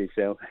night, did he?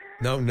 So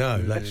no,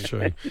 that's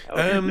true.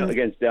 Not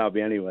against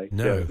Derby anyway.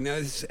 No. So. Now,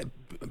 it's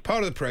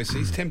part of the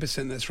proceeds,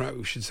 10%. That's right.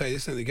 We should say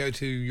this. Don't they go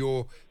to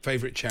your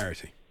favourite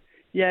charity?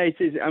 Yeah, it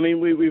is. I mean,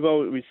 we've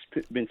always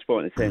been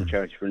supporting the same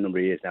charity for a number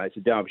of years now. It's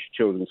the Derbyshire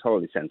Children's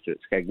Holiday Centre at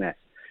Skegness.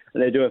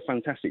 And they do a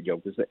fantastic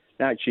job because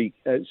they actually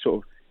sort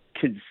of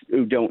kids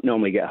who don't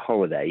normally get a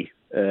holiday,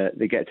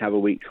 they get to have a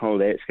week's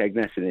holiday at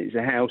Skegness. And it's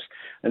a house,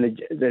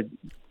 and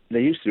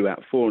they used to do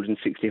about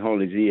 460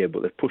 holidays a year,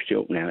 but they've pushed it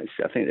up now.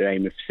 I think they're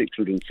aiming for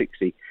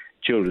 660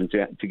 children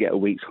to get a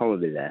week's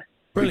holiday there.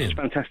 Brilliant. It's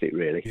fantastic,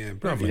 really. Yeah,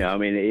 brilliant. I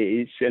mean,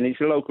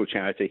 it's a local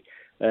charity.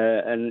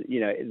 And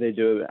they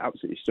do an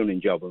absolutely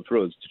stunning job, and for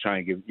us to try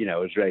and give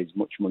us raise as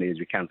much money as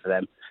we can for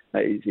them,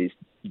 it's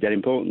dead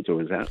important to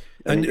us. That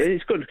and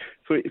it's good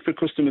for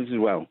customers as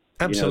well.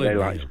 Absolutely, they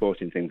like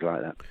supporting things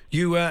like that.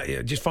 You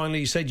just finally,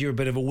 you said you're a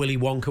bit of a Willy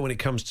Wonka when it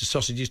comes to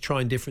sausages,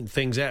 trying different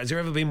things out. Has there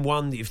ever been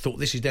one that you've thought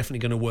this is definitely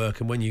going to work,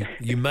 and when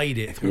you made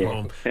it,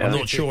 I'm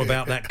not sure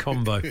about that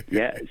combo?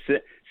 Yeah,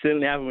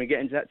 certainly have, and we're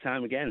getting to that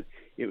time again.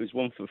 it was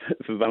one for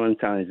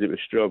Valentine's. It was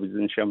strawberries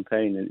and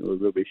champagne, and it was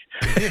rubbish.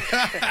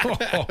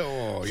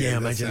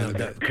 Imagine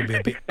that could be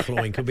a bit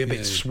cloying, could be a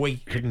bit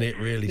sweet, couldn't it?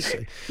 Really?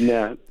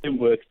 No, didn't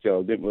work at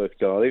all.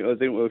 I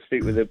think we'll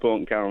stick with the pork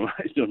and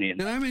caramelised onion.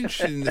 And I'm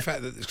interested in the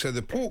fact that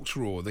the pork's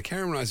raw, the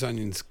caramelised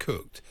onion's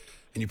cooked,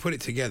 and you put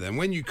it together, and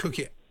when you cook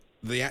it,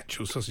 the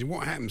actual sausage,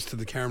 what happens to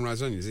the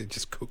caramelised onions? It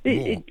just cook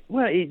more?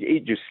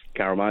 It just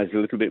caramelises a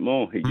little bit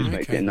more. It just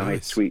makes it a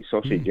nice, sweet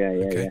sausage.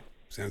 Yeah.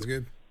 Sounds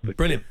good.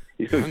 Brilliant.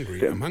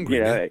 I'm hungry.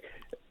 Yeah,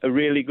 a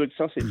really good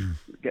sausage.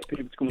 Get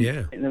people to come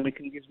and then we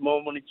can give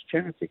more money to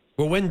charity.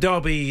 Well, when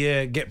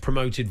Derby get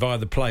promoted via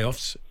the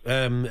playoffs,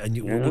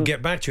 we'll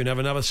get back to you and have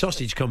another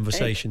sausage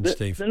conversation,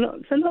 Steve. They're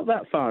not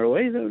that far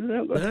away.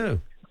 No.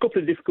 A couple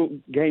of difficult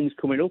games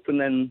coming up, and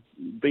then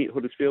beat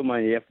Huddersfield.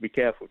 Mind you have to be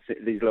careful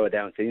these lower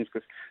down teams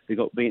because they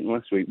got beaten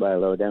last week by a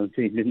lower down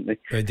team, didn't they?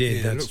 They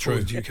did. Yeah, that's true.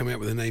 You come out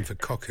with a name for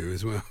Koku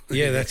as well.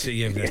 Yeah, that's it.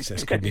 Yeah,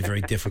 that could be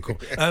very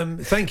difficult.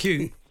 Thank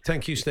you,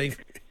 Steve.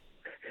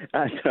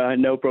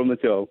 No problem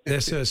at all.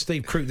 There's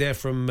Steve Crook there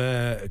from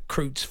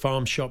Crook's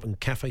Farm Shop and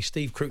Cafe.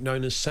 Steve Crook,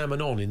 known as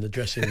Salmon On in the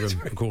dressing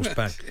room, of course,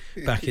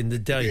 back in the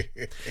day.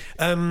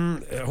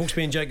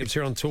 Hawksbee and Jacobs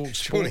here on Talk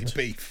Sport. Surely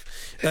beef.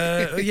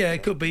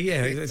 It could be.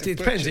 Yeah, it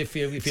depends if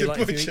you eat a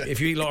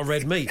lot of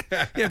red meat.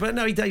 Yeah, but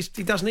no, he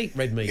doesn't eat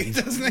red meat. He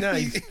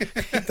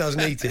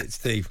doesn't eat it,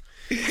 Steve.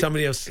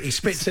 Somebody else, he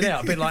spits it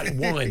out a bit like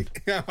wine.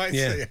 I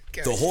see.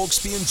 Okay. The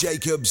Hawksbee and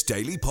Jacobs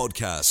Daily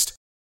Podcast.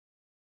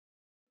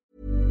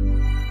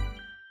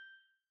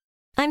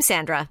 I'm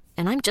Sandra,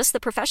 and I'm just the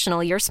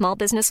professional your small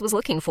business was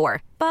looking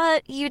for.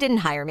 But you didn't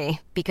hire me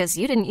because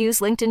you didn't use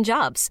LinkedIn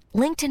Jobs.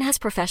 LinkedIn has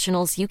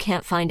professionals you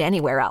can't find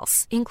anywhere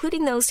else,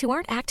 including those who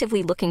aren't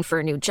actively looking for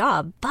a new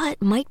job,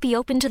 but might be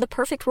open to the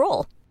perfect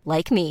role,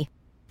 like me.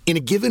 In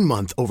a given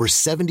month, over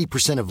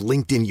 70% of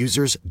LinkedIn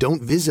users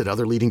don't visit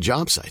other leading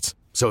job sites.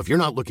 So if you're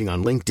not looking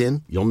on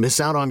LinkedIn, you'll miss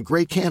out on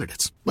great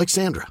candidates, like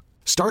Sandra.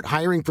 Start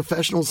hiring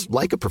professionals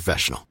like a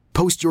professional.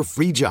 Post your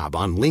free job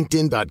on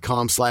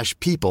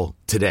linkedin.com/people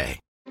today.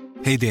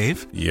 Hey,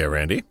 Dave. Yeah,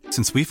 Randy.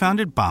 Since we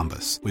founded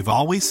Bombas, we've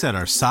always said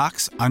our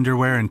socks,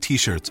 underwear, and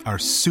T-shirts are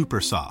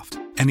super soft.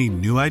 Any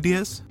new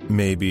ideas?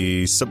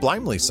 Maybe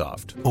sublimely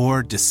soft.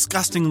 Or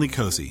disgustingly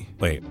cozy.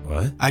 Wait,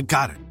 what? I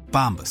got it.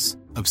 Bombas.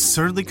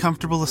 Absurdly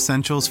comfortable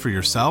essentials for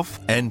yourself.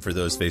 And for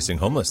those facing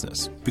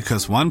homelessness.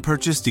 Because one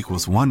purchased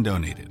equals one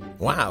donated.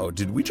 Wow,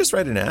 did we just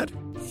write an ad?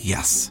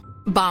 Yes.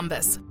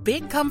 Bombas.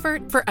 Big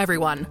comfort for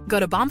everyone. Go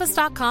to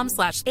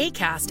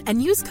bombas.com/ACAST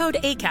and use code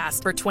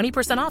ACAST for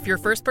 20% off your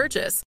first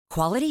purchase.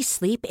 Quality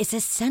sleep is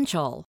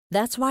essential.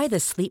 That's why the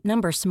Sleep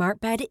Number Smart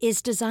Bed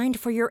is designed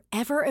for your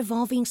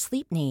ever-evolving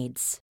sleep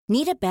needs.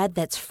 Need a bed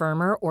that's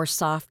firmer or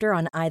softer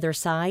on either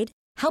side?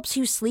 Helps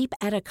you sleep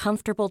at a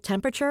comfortable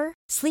temperature?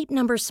 Sleep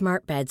Number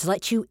Smart Beds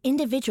let you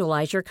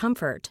individualize your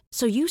comfort,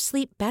 so you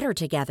sleep better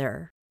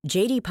together.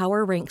 J.D.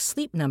 Power ranks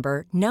Sleep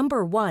Number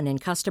number 1 in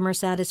customer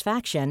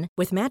satisfaction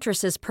with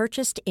mattresses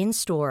purchased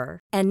in-store.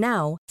 And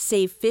now,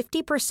 save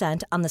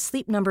 50% on the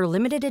Sleep Number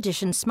Limited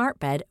Edition Smart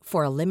Bed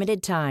for a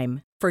limited time.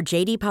 For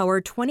J.D.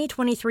 Power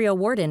 2023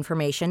 award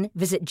information,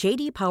 visit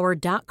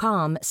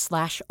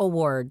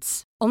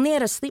jdpower.com/awards. Only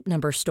at a Sleep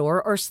Number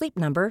store or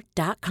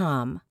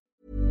sleepnumber.com.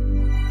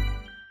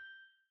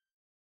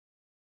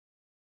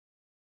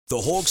 The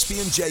Hawksbee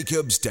and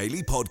Jacobs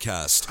Daily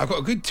Podcast. I've got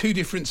a good 2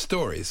 different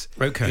stories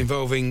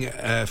involving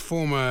a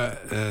former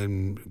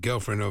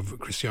girlfriend of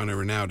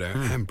Cristiano Ronaldo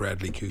and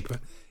Bradley Cooper,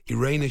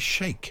 Irina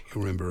Shayk.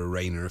 You remember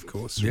Irina, of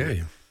course.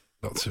 Yeah.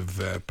 Lots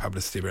of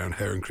publicity around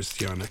her and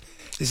Cristiano.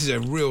 This is a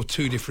real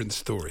 2 different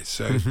stories.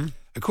 So,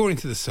 according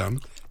to The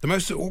Sun, the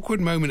most awkward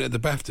moment at the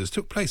BAFTAs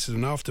took place at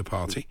an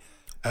after-party.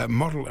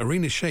 Model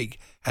Irina Shayk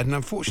had an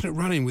unfortunate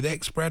run-in with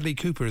ex-Bradley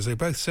Cooper as they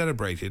both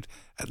celebrated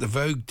at the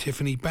Vogue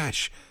Tiffany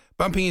Bash.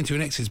 Bumping into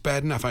an ex is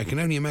bad enough. I can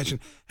only imagine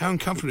how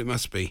uncomfortable it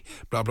must be.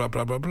 Blah, blah,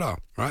 blah, blah, blah.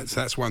 Right? So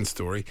that's one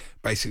story.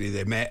 Basically,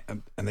 they met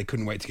and they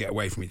couldn't wait to get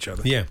away from each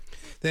other. Yeah.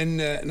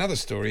 Then another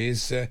story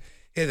is, here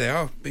they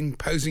are, being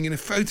posing in a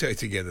photo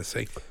together.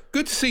 Say,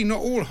 good to see not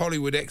all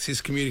Hollywood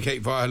exes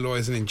communicate via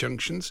lawyers and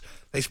injunctions.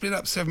 They split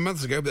up 7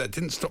 months ago, but that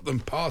didn't stop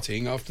them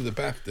partying after the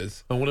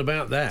BAFTAs. And what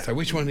about that? So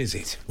which one is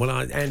it? Well,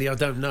 Andy, I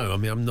don't know. I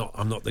mean, I'm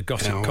not the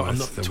gossip. I'm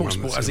not the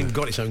TalkSport hasn't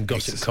got its own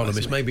gossip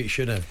columnist. Maybe it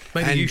should have.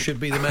 Maybe you should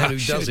be the man who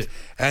does it.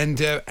 And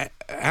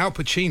Al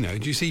Pacino,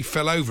 do you see,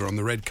 fell over on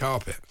the red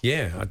carpet?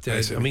 Yeah,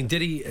 I mean,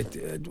 did he?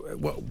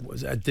 What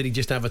was? Did he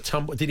just have a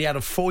tumble? Did he have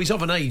a fall? He's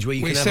of an age where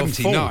you can have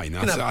 79,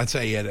 a fall. I'd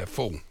say he had a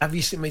fall. Have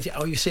you seen?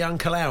 Oh, you see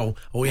Uncle Al?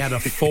 Oh, he had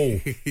a fall.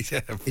 He's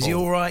had a fall. Is he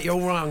all right? You're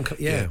all right, Uncle?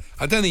 Yeah.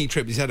 I don't think he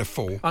tripped. He's had a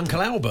fall.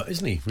 Uncle Albert,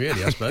 isn't he?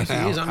 Really, I suppose. He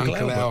is Uncle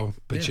Albert. Al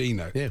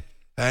Pacino. Yeah.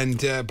 And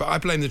but I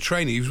blame the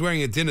trainer. He was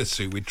wearing a dinner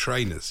suit with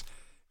trainers.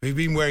 If he'd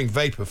been wearing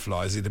vapor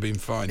flies, he'd have been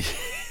fine.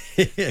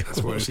 Yeah,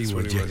 of course he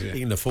would. He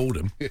can afford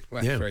them.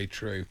 That's very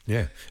true.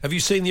 Yeah. Have you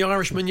seen The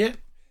Irishman yet?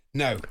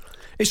 No.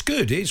 It's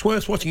good. It's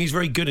worth watching. He's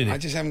very good in it. I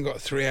just haven't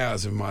got 3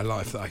 hours of my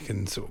life that I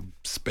can sort of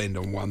spend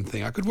on one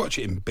thing. I could watch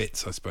it in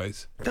bits, I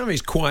suppose. No,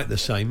 it's quite the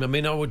same. I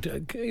mean, I would,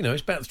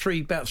 it's about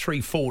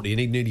 3:40 and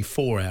need nearly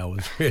 4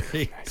 hours,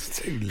 really. It's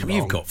too long. I mean,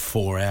 you've got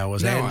 4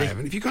 hours, No, Andy. I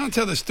haven't. If you can't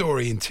tell the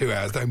story in 2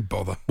 hours, don't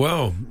bother.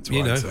 Well,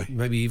 I'd say.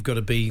 maybe you've got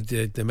to be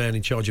the man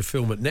in charge of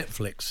film at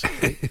Netflix.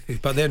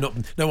 But they're not.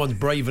 No one's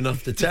brave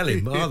enough to tell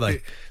him, are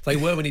they? They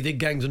were when he did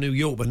Gangs of New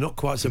York, but not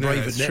quite so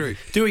brave at Netflix. True.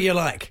 Do what you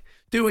like.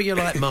 Do what you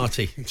like,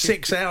 Marty.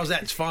 6 hours,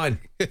 that's fine.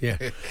 Yeah,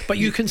 but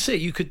you can see.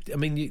 You could. I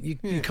mean,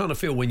 you kind of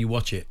feel when you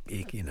watch it.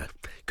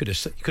 Could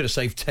have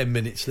saved 10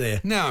 minutes there.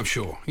 No, I'm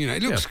sure.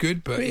 It looks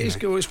good, but it is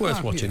good. It's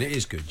worth watching. It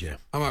is good. Yeah,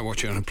 I might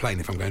watch it on a plane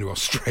if I'm going to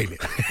Australia.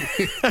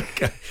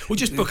 Okay. Well,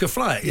 just book a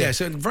flight. Yeah,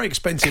 so a very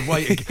expensive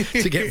way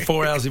to get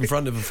 4 hours in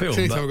front of a film.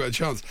 Anytime I've got a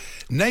chance.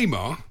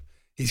 Neymar,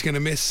 he's going to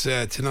miss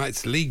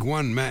tonight's League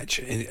One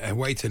match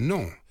away to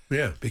Nantes.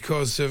 Yeah.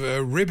 Because of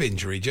a rib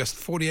injury just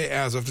 48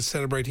 hours after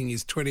celebrating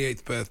his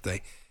 28th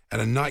birthday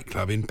at a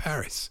nightclub in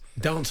Paris.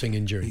 Dancing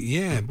injury.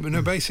 Yeah, but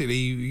no,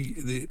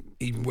 basically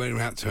he went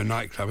out to a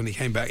nightclub and he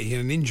came back, he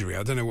had an injury.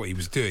 I don't know what he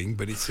was doing,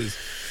 but his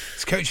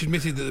coach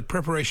admitted that the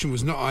preparation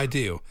was not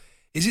ideal.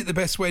 Is it the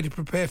best way to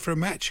prepare for a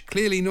match?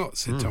 Clearly not,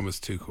 said Thomas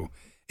Tuchel.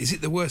 Is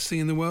it the worst thing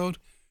in the world?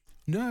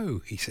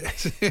 No, he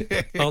says.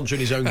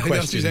 Answering his own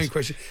questions.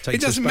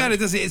 It doesn't matter,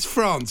 does it? It's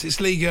France. It's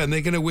Ligue 1.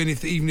 They're going to win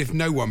even if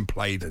no one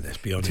played. Let's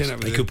be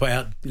honest. They could put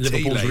out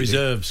Liverpool's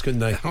reserves, couldn't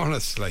they?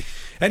 Honestly.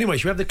 Anyway,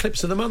 should we have the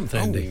clips of the month,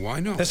 Andy? Oh, why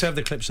not? Let's have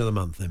the clips of the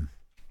month, then.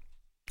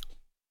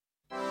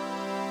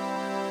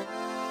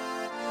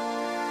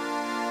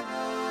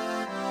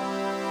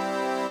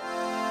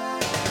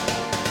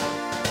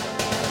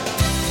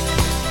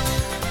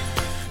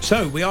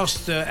 So we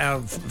asked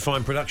our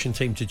fine production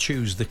team to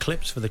choose the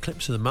clips for the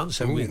clips of the month.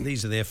 So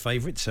these are their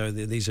favourites. So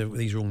these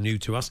are all new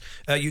to us.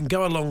 You can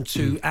go along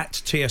to at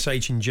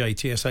TSH&J,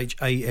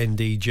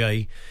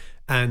 TSHANDJ,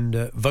 and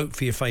vote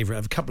for your favourite.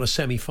 Have a couple of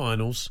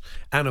semi-finals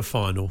and a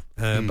final.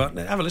 But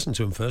have a listen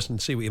to them first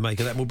and see what you make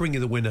of that. We'll bring you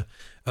the winner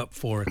up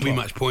 4 o'clock. Be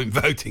much point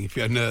voting if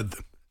you hadn't heard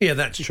them. Yeah,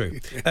 that's true.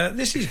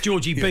 This is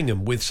Georgie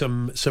Bingham with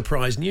some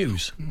surprise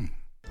news.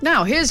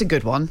 Now, here's a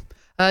good one.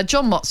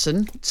 John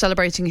Motson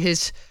celebrating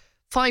his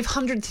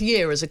 500th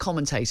year as a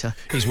commentator.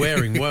 He's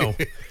wearing well.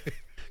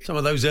 Some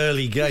of those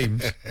early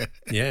games.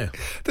 Yeah.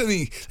 Don't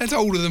think that's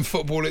older than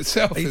football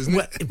itself, isn't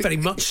it? Very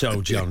much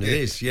so, John. It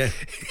is, yeah.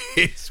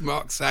 It's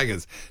Mark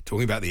Saggers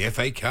talking about the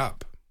FA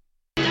Cup.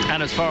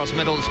 And as far as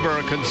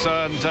Middlesbrough are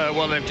concerned,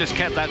 well, they've just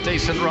kept that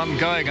decent run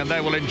going and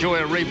they will enjoy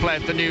a replay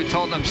at the new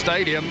Tottenham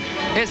Stadium.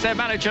 Here's their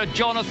manager,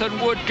 Jonathan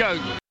Woodgoat.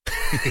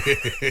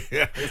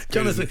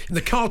 Jonathan,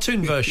 the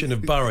cartoon version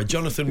of Borough,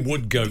 Jonathan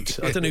Woodgoat.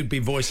 I don't know who'd be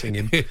voicing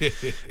him.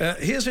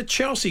 Here's a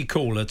Chelsea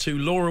caller to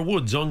Laura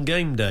Woods on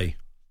game day.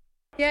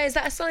 Yeah, is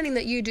that a signing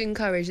that you'd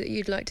encourage, that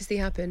you'd like to see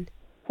happen?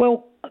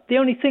 Well, the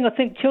only thing, I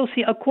think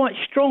Chelsea are quite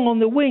strong on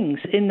the wings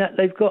in that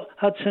they've got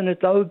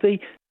Hudson-Odoi.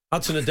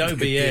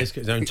 Hudson-Odoi, yeah, he's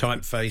got his own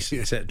typeface,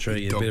 etc.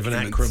 He's a bit of an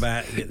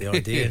acrobat, you get the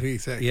idea. Yeah,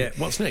 exactly. Yeah,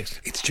 what's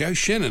next? It's Joe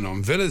Shannon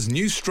on Villa's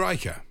new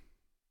striker.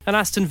 And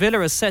Aston Villa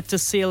are set to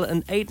seal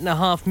an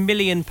 £8.5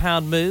 million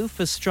move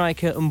for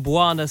striker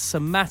Mbwana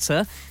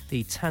Samatta,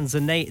 the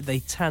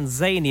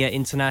Tanzania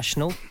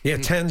international. Yeah,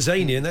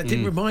 Tanzania, and that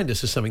did remind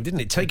us of something, didn't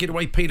it? Take it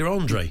away, Peter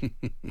Andre.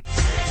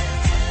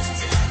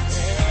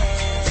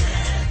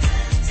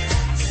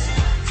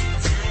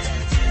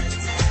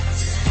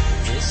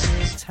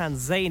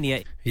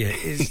 Tanzania. Yeah,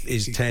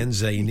 is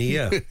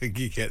Tanzania.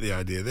 You get the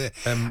idea there.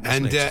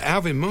 And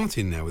Alvin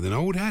Martin now with an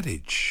old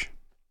adage.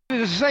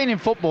 There's a saying in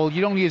football,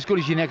 you're only as good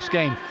as your next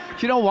game.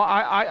 Do you know what?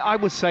 I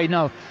would say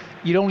no.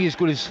 You're only as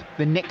good as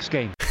the next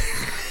game.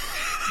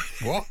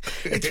 What?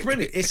 It's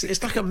brilliant.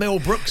 It's like a Mel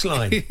Brooks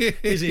line.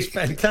 It's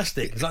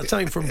fantastic. It's like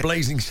something from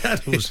Blazing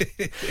Saddles.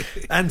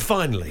 And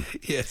finally,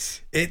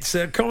 yes, it's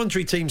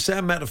commentary team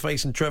Sam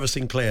Matterface and Trevor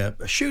Sinclair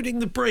shooting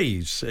the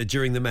breeze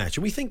during the match.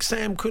 And we think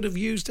Sam could have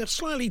used a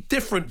slightly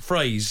different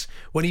phrase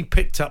when he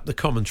picked up the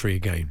commentary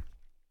again.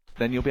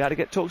 Then you'll be able to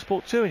get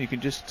TalkSport 2 and you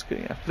can just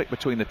flick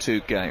between the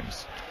two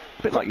games.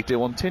 A bit like you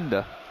do on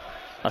Tinder.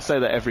 I say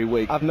that every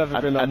week. I've never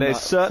been on and there's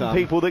that, certain Sam.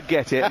 people that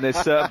get it and there's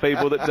certain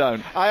people that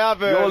don't. I have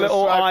heard Your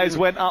little swiping, eyes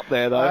went up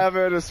there, though. I have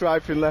heard of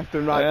swiping left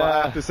and right, but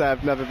I have to say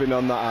I've never been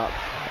on that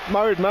app.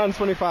 Married man,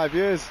 25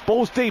 years.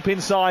 Balls deep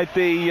inside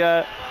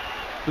the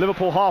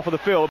Liverpool half of the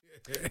field.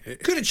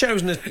 Could have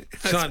chosen a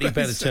slightly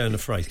better turn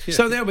of phrase. Yeah.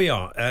 So there we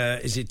are.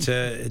 Is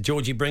it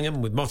Georgie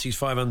Bingham with Motti's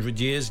 500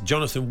 years,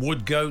 Jonathan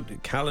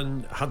Woodgoat,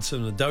 Callan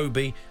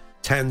Hudson-Odoi,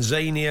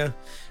 Tanzania?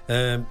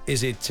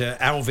 Is it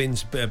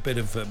Alvin's bit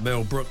of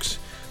Mel Brooks?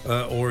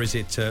 Or is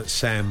it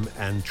Sam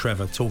and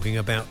Trevor talking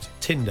about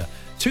Tinder?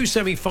 2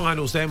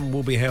 semi-finals then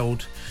will be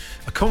held.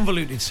 A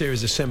convoluted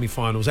series of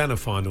semi-finals and a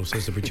final,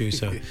 says the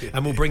producer.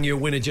 And we'll bring you a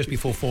winner just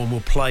before 4 and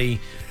we'll play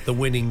the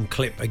winning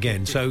clip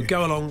again. So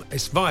go along.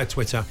 It's via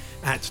Twitter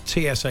at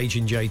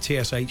TSH&J,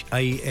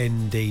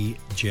 TSHANDJ.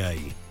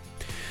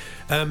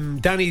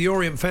 Danny, the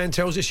Orient fan,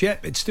 tells us,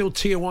 it's still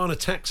Tijuana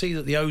Taxi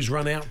that the O's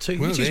run out to,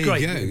 which is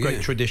great.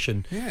 Great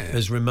tradition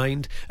has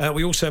remained.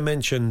 We also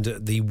mentioned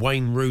the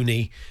Wayne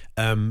Rooney,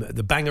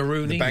 the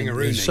Bangaroony,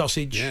 the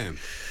sausage. Yeah.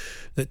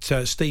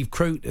 That Steve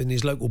Croot and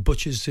his local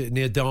butchers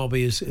near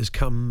Derby has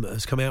come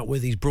out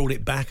with. He's brought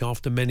it back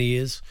after many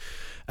years.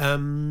 This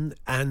guy,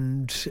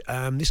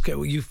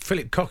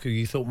 Philip Cocu,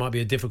 you thought might be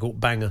a difficult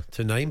banger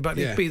to name, but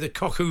it'd be the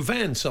Cocu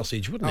Van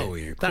sausage, wouldn't it? Oh,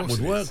 yeah, that would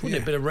work, wouldn't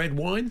it? A bit of red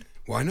wine.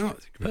 Why not?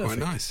 It could be quite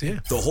nice,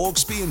 yeah. The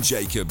Hawksbee and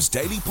Jacobs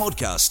Daily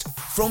Podcast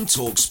from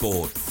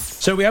TalkSport.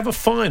 So we have a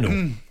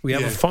final. We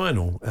have a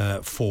final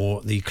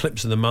for the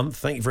Clips of the Month.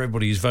 Thank you for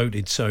everybody who's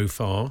voted so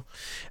far.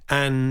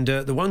 And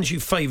the ones you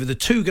favour, the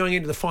two going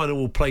into the final,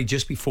 we'll play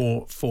just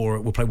before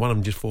 4. We'll play one of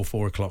them just before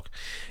 4 o'clock.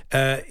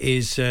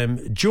 Is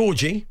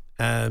Georgie,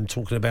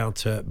 talking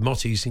about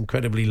Motty's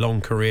incredibly long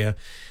career,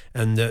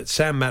 and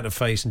Sam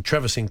Matterface and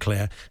Trevor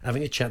Sinclair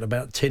having a chat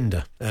about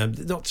Tinder.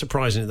 Not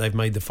surprising that they've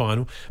made the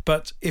final,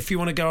 but if you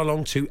want to go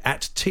along to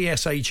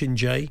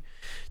 @TSH&J,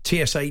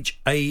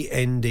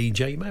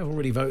 TSHANDJ, you may have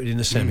already voted in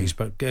the semis,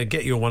 but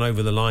get your one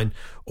over the line,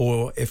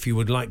 or if you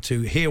would like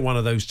to hear one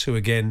of those two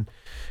again,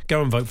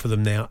 go and vote for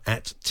them now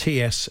at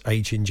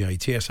TSH&J,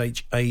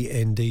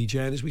 TSHANDJ.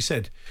 And as we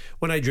said,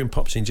 when Adrian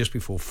pops in just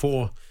before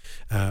 4,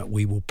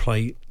 we will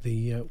play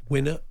the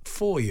winner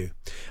for you.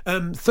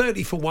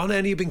 30 for 1.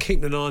 Andy, you've been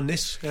keeping an eye on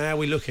this. How are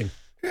we looking?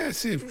 Yeah,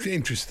 it's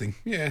interesting.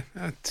 Yeah,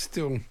 it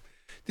still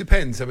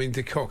depends. I mean,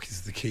 de Kock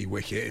is the key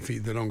wicket.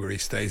 The longer he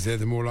stays there,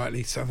 the more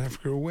likely South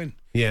Africa will win.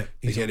 Yeah.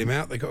 They get him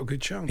out, they've got a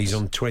good chance. He's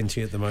on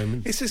 20 at the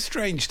moment. It's a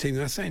strange team.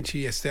 I was saying to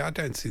you yesterday, I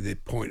don't see the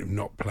point of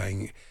not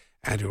playing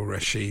Adil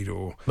Rashid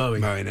or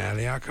Moeen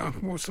Ali.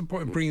 What's the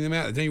point of bringing them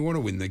out? They don't want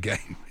to win the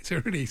game. It's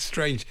a really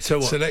strange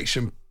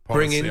selection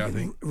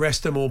policy,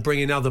 rest them or bring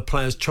in other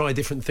players, try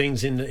different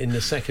things in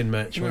the second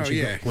match once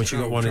you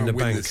got one in the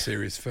bank. Win the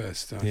series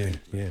first. There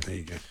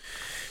you go.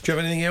 Do you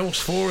have anything else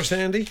for us,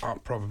 Andy? I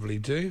probably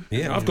do.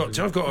 Yeah, I've got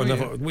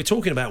another. We're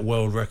talking about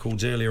world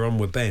records earlier on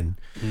with Ben.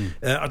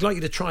 I'd like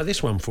you to try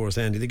this one for us,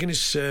 Andy. The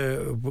Guinness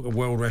Book of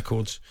World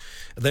Records.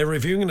 They're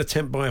reviewing an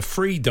attempt by a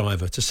free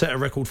diver to set a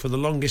record for the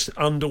longest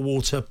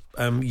underwater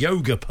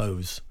yoga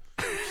pose.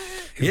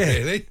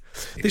 Really?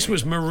 This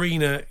was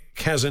Marina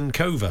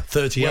Kazankova,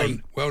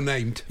 38. Well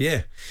named.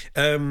 Yeah.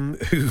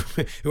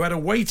 Who had a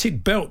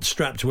weighted belt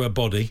strapped to her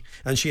body,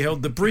 and she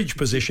held the bridge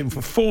position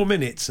for 4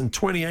 minutes and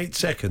 28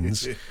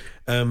 seconds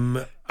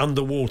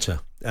underwater.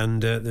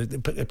 And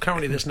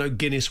currently there's no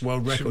Guinness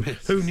World Record.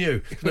 Who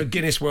knew? There's no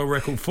Guinness World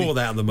Record for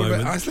that at the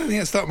moment. I think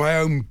I'd start my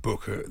own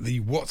book, the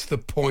What's the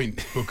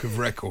Point Book of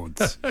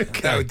Records.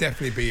 Okay. That would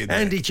definitely be in there.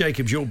 Andy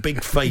Jacobs, your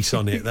big face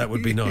on it. That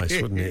would be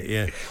nice, wouldn't it?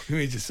 Yeah.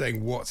 You're just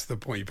saying, what's the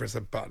point? You press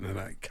a button and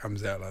that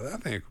comes out like that. I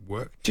think it could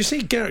work. Do you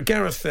see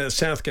Gareth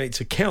Southgate's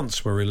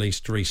accounts were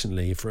released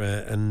recently his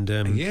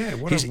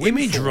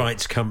image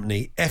rights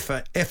company,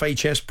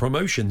 FHS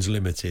Promotions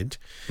Limited,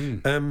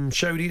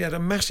 showed he'd had a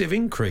massive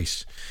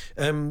increase.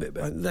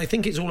 They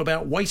think it's all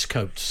about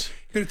waistcoats.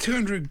 You got a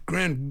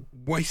 $200,000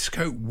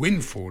 waistcoat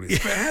windfall. But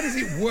how does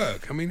it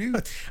work? I mean,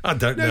 I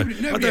don't know.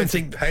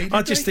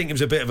 I just think it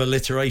was a bit of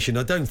alliteration.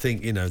 I don't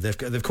think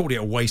they've called it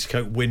a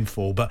waistcoat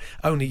windfall, but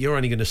you're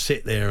only going to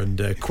sit there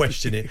and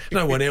question it.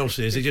 No one else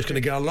is. They're just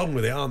going to go along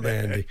with it, aren't they,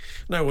 Andy?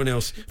 No one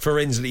else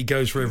forensically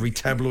goes for every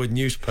tabloid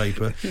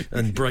newspaper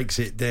and breaks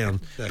it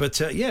down. But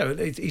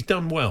he's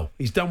done well.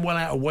 He's done well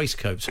out of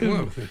waistcoats.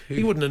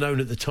 He wouldn't have known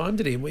at the time,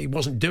 did he? He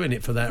wasn't doing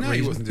it for that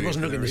reason. He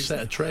wasn't looking to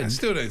set a trend. I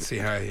still don't see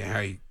how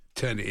he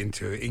turned it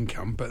into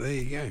income, but there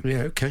you go.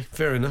 Yeah, okay,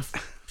 fair enough.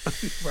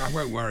 Well, I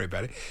won't worry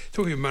about it.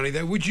 Talking of money,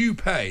 though, would you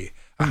pay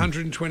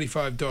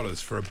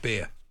 $125 for a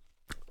beer?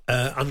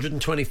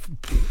 120.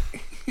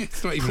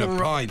 It's not even a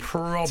pint.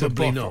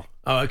 Probably not.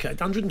 Oh, okay,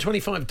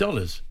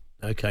 $125.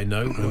 Okay,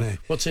 no.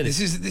 What's in it?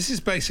 This is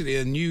basically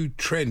a new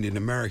trend in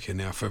America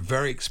now for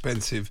very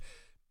expensive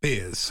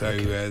beers. So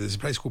there's a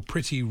place called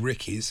Pretty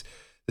Ricky's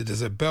that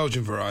does a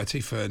Belgian variety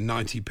for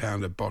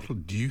 £90 a bottle.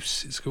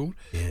 Deuce, it's called.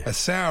 Yeah. A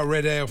sour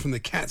red ale from the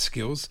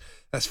Catskills,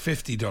 that's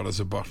 $50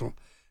 a bottle.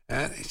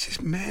 It's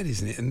just mad,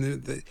 isn't it? And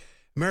the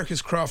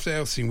America's craft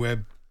ale scene,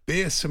 where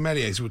beer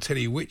sommeliers will tell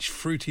you which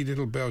fruity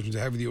little Belgian to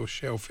have with your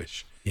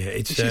shellfish. Yeah,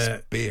 it's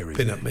just beer,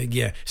 isn't it?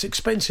 Yeah, it's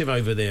expensive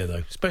over there,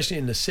 though, especially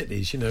in the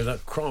cities.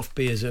 Like craft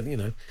beers are,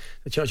 they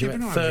charge you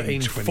about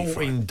 $13,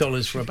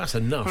 $14 for a. That's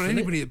enough.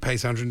 Anybody that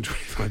pays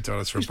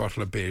 $125 for a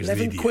bottle of beer is an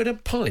idiot. £11 a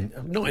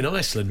pint. Not in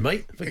Iceland,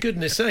 mate. For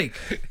goodness' sake.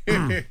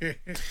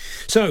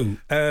 So,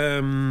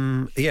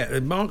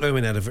 Mark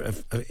Owen had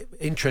an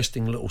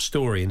interesting little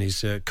story in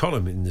his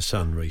column in The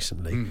Sun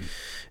recently.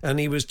 And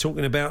he was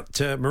talking about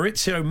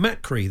Maurizio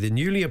Macri, the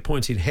newly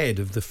appointed head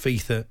of the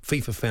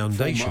FIFA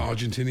Foundation. Former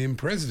Argentinian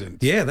president.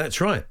 Yeah,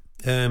 that's right.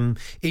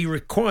 He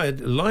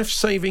required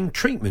life-saving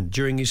treatment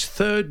during his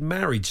third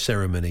marriage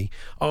ceremony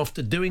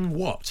after doing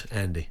what,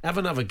 Andy? Have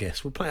another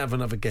guess. We'll play Have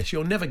Another Guess.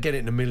 You'll never get it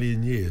in a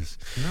million years.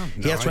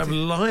 He had to have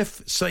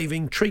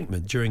life-saving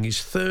treatment during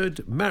his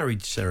third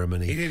marriage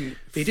ceremony.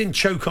 He didn't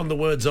choke on the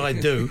words "I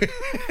do."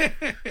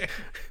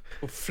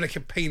 Or flick a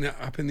peanut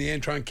up in the air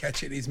and try and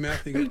catch it in his mouth.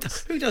 Who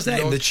does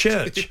that in the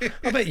church?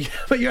 I bet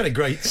you had a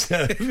great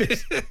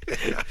service.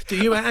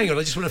 Hang on,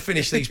 I just want to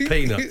finish these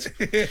peanuts.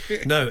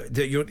 No,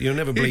 you'll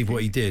never believe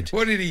what he did.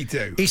 What did he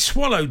do? He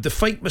swallowed the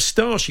fake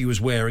moustache he was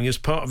wearing as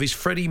part of his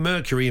Freddie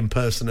Mercury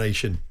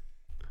impersonation.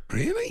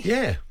 Really?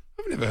 Yeah.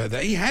 I've never heard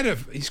that.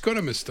 He's got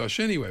a moustache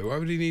anyway. Why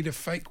would he need a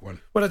fake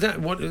one? Well, I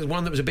don't want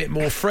one that was a bit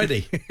more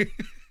Freddie.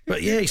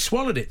 But yeah, he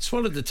swallowed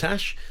the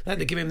tash. They had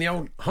to give him the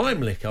old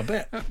Heimlich, I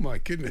bet. Oh my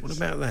goodness. What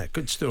about that?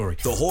 Good story.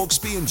 The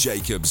Hawksbee and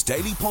Jacobs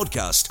Daily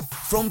Podcast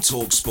from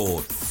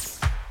TalkSport.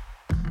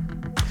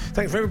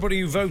 Thanks for everybody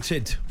who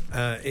voted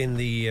in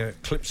the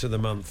Clips of the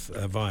Month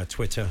via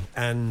Twitter.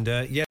 And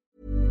yeah.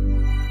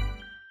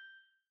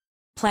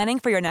 Planning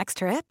for your next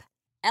trip?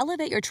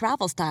 Elevate your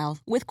travel style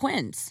with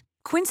Quince.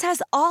 Quince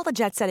has all the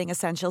jet-setting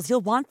essentials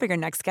you'll want for your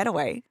next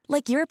getaway,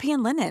 like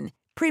European linen,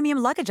 premium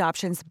luggage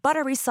options,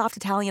 buttery soft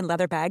Italian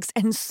leather bags,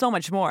 and so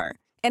much more.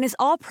 And is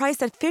all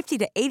priced at 50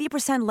 to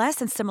 80% less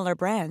than similar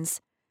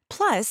brands.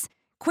 Plus,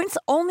 Quince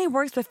only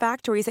works with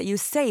factories that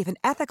use safe and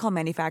ethical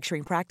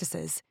manufacturing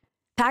practices.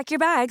 Pack your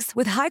bags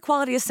with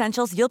high-quality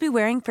essentials you'll be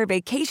wearing for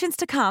vacations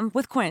to come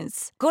with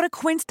Quince. Go to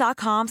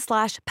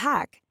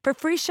quince.com/pack for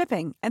free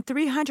shipping and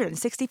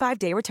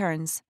 365-day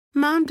returns.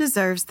 Mom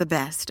deserves the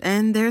best,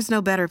 and there's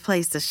no better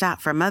place to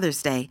shop for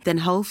Mother's Day than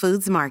Whole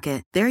Foods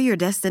Market. They're your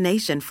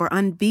destination for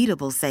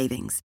unbeatable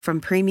savings, from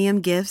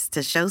premium gifts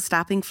to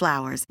show-stopping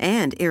flowers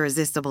and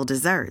irresistible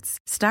desserts.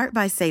 Start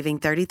by saving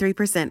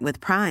 33% with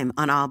Prime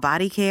on all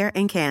body care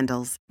and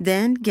candles.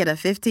 Then get a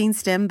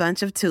 15-stem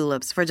bunch of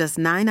tulips for just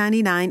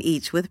 $9.99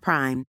 each with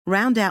Prime.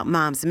 Round out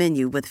Mom's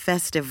menu with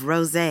festive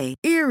rosé,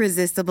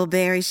 irresistible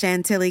berry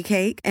chantilly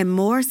cake, and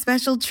more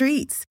special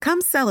treats.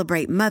 Come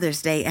celebrate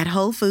Mother's Day at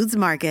Whole Foods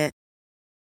Market.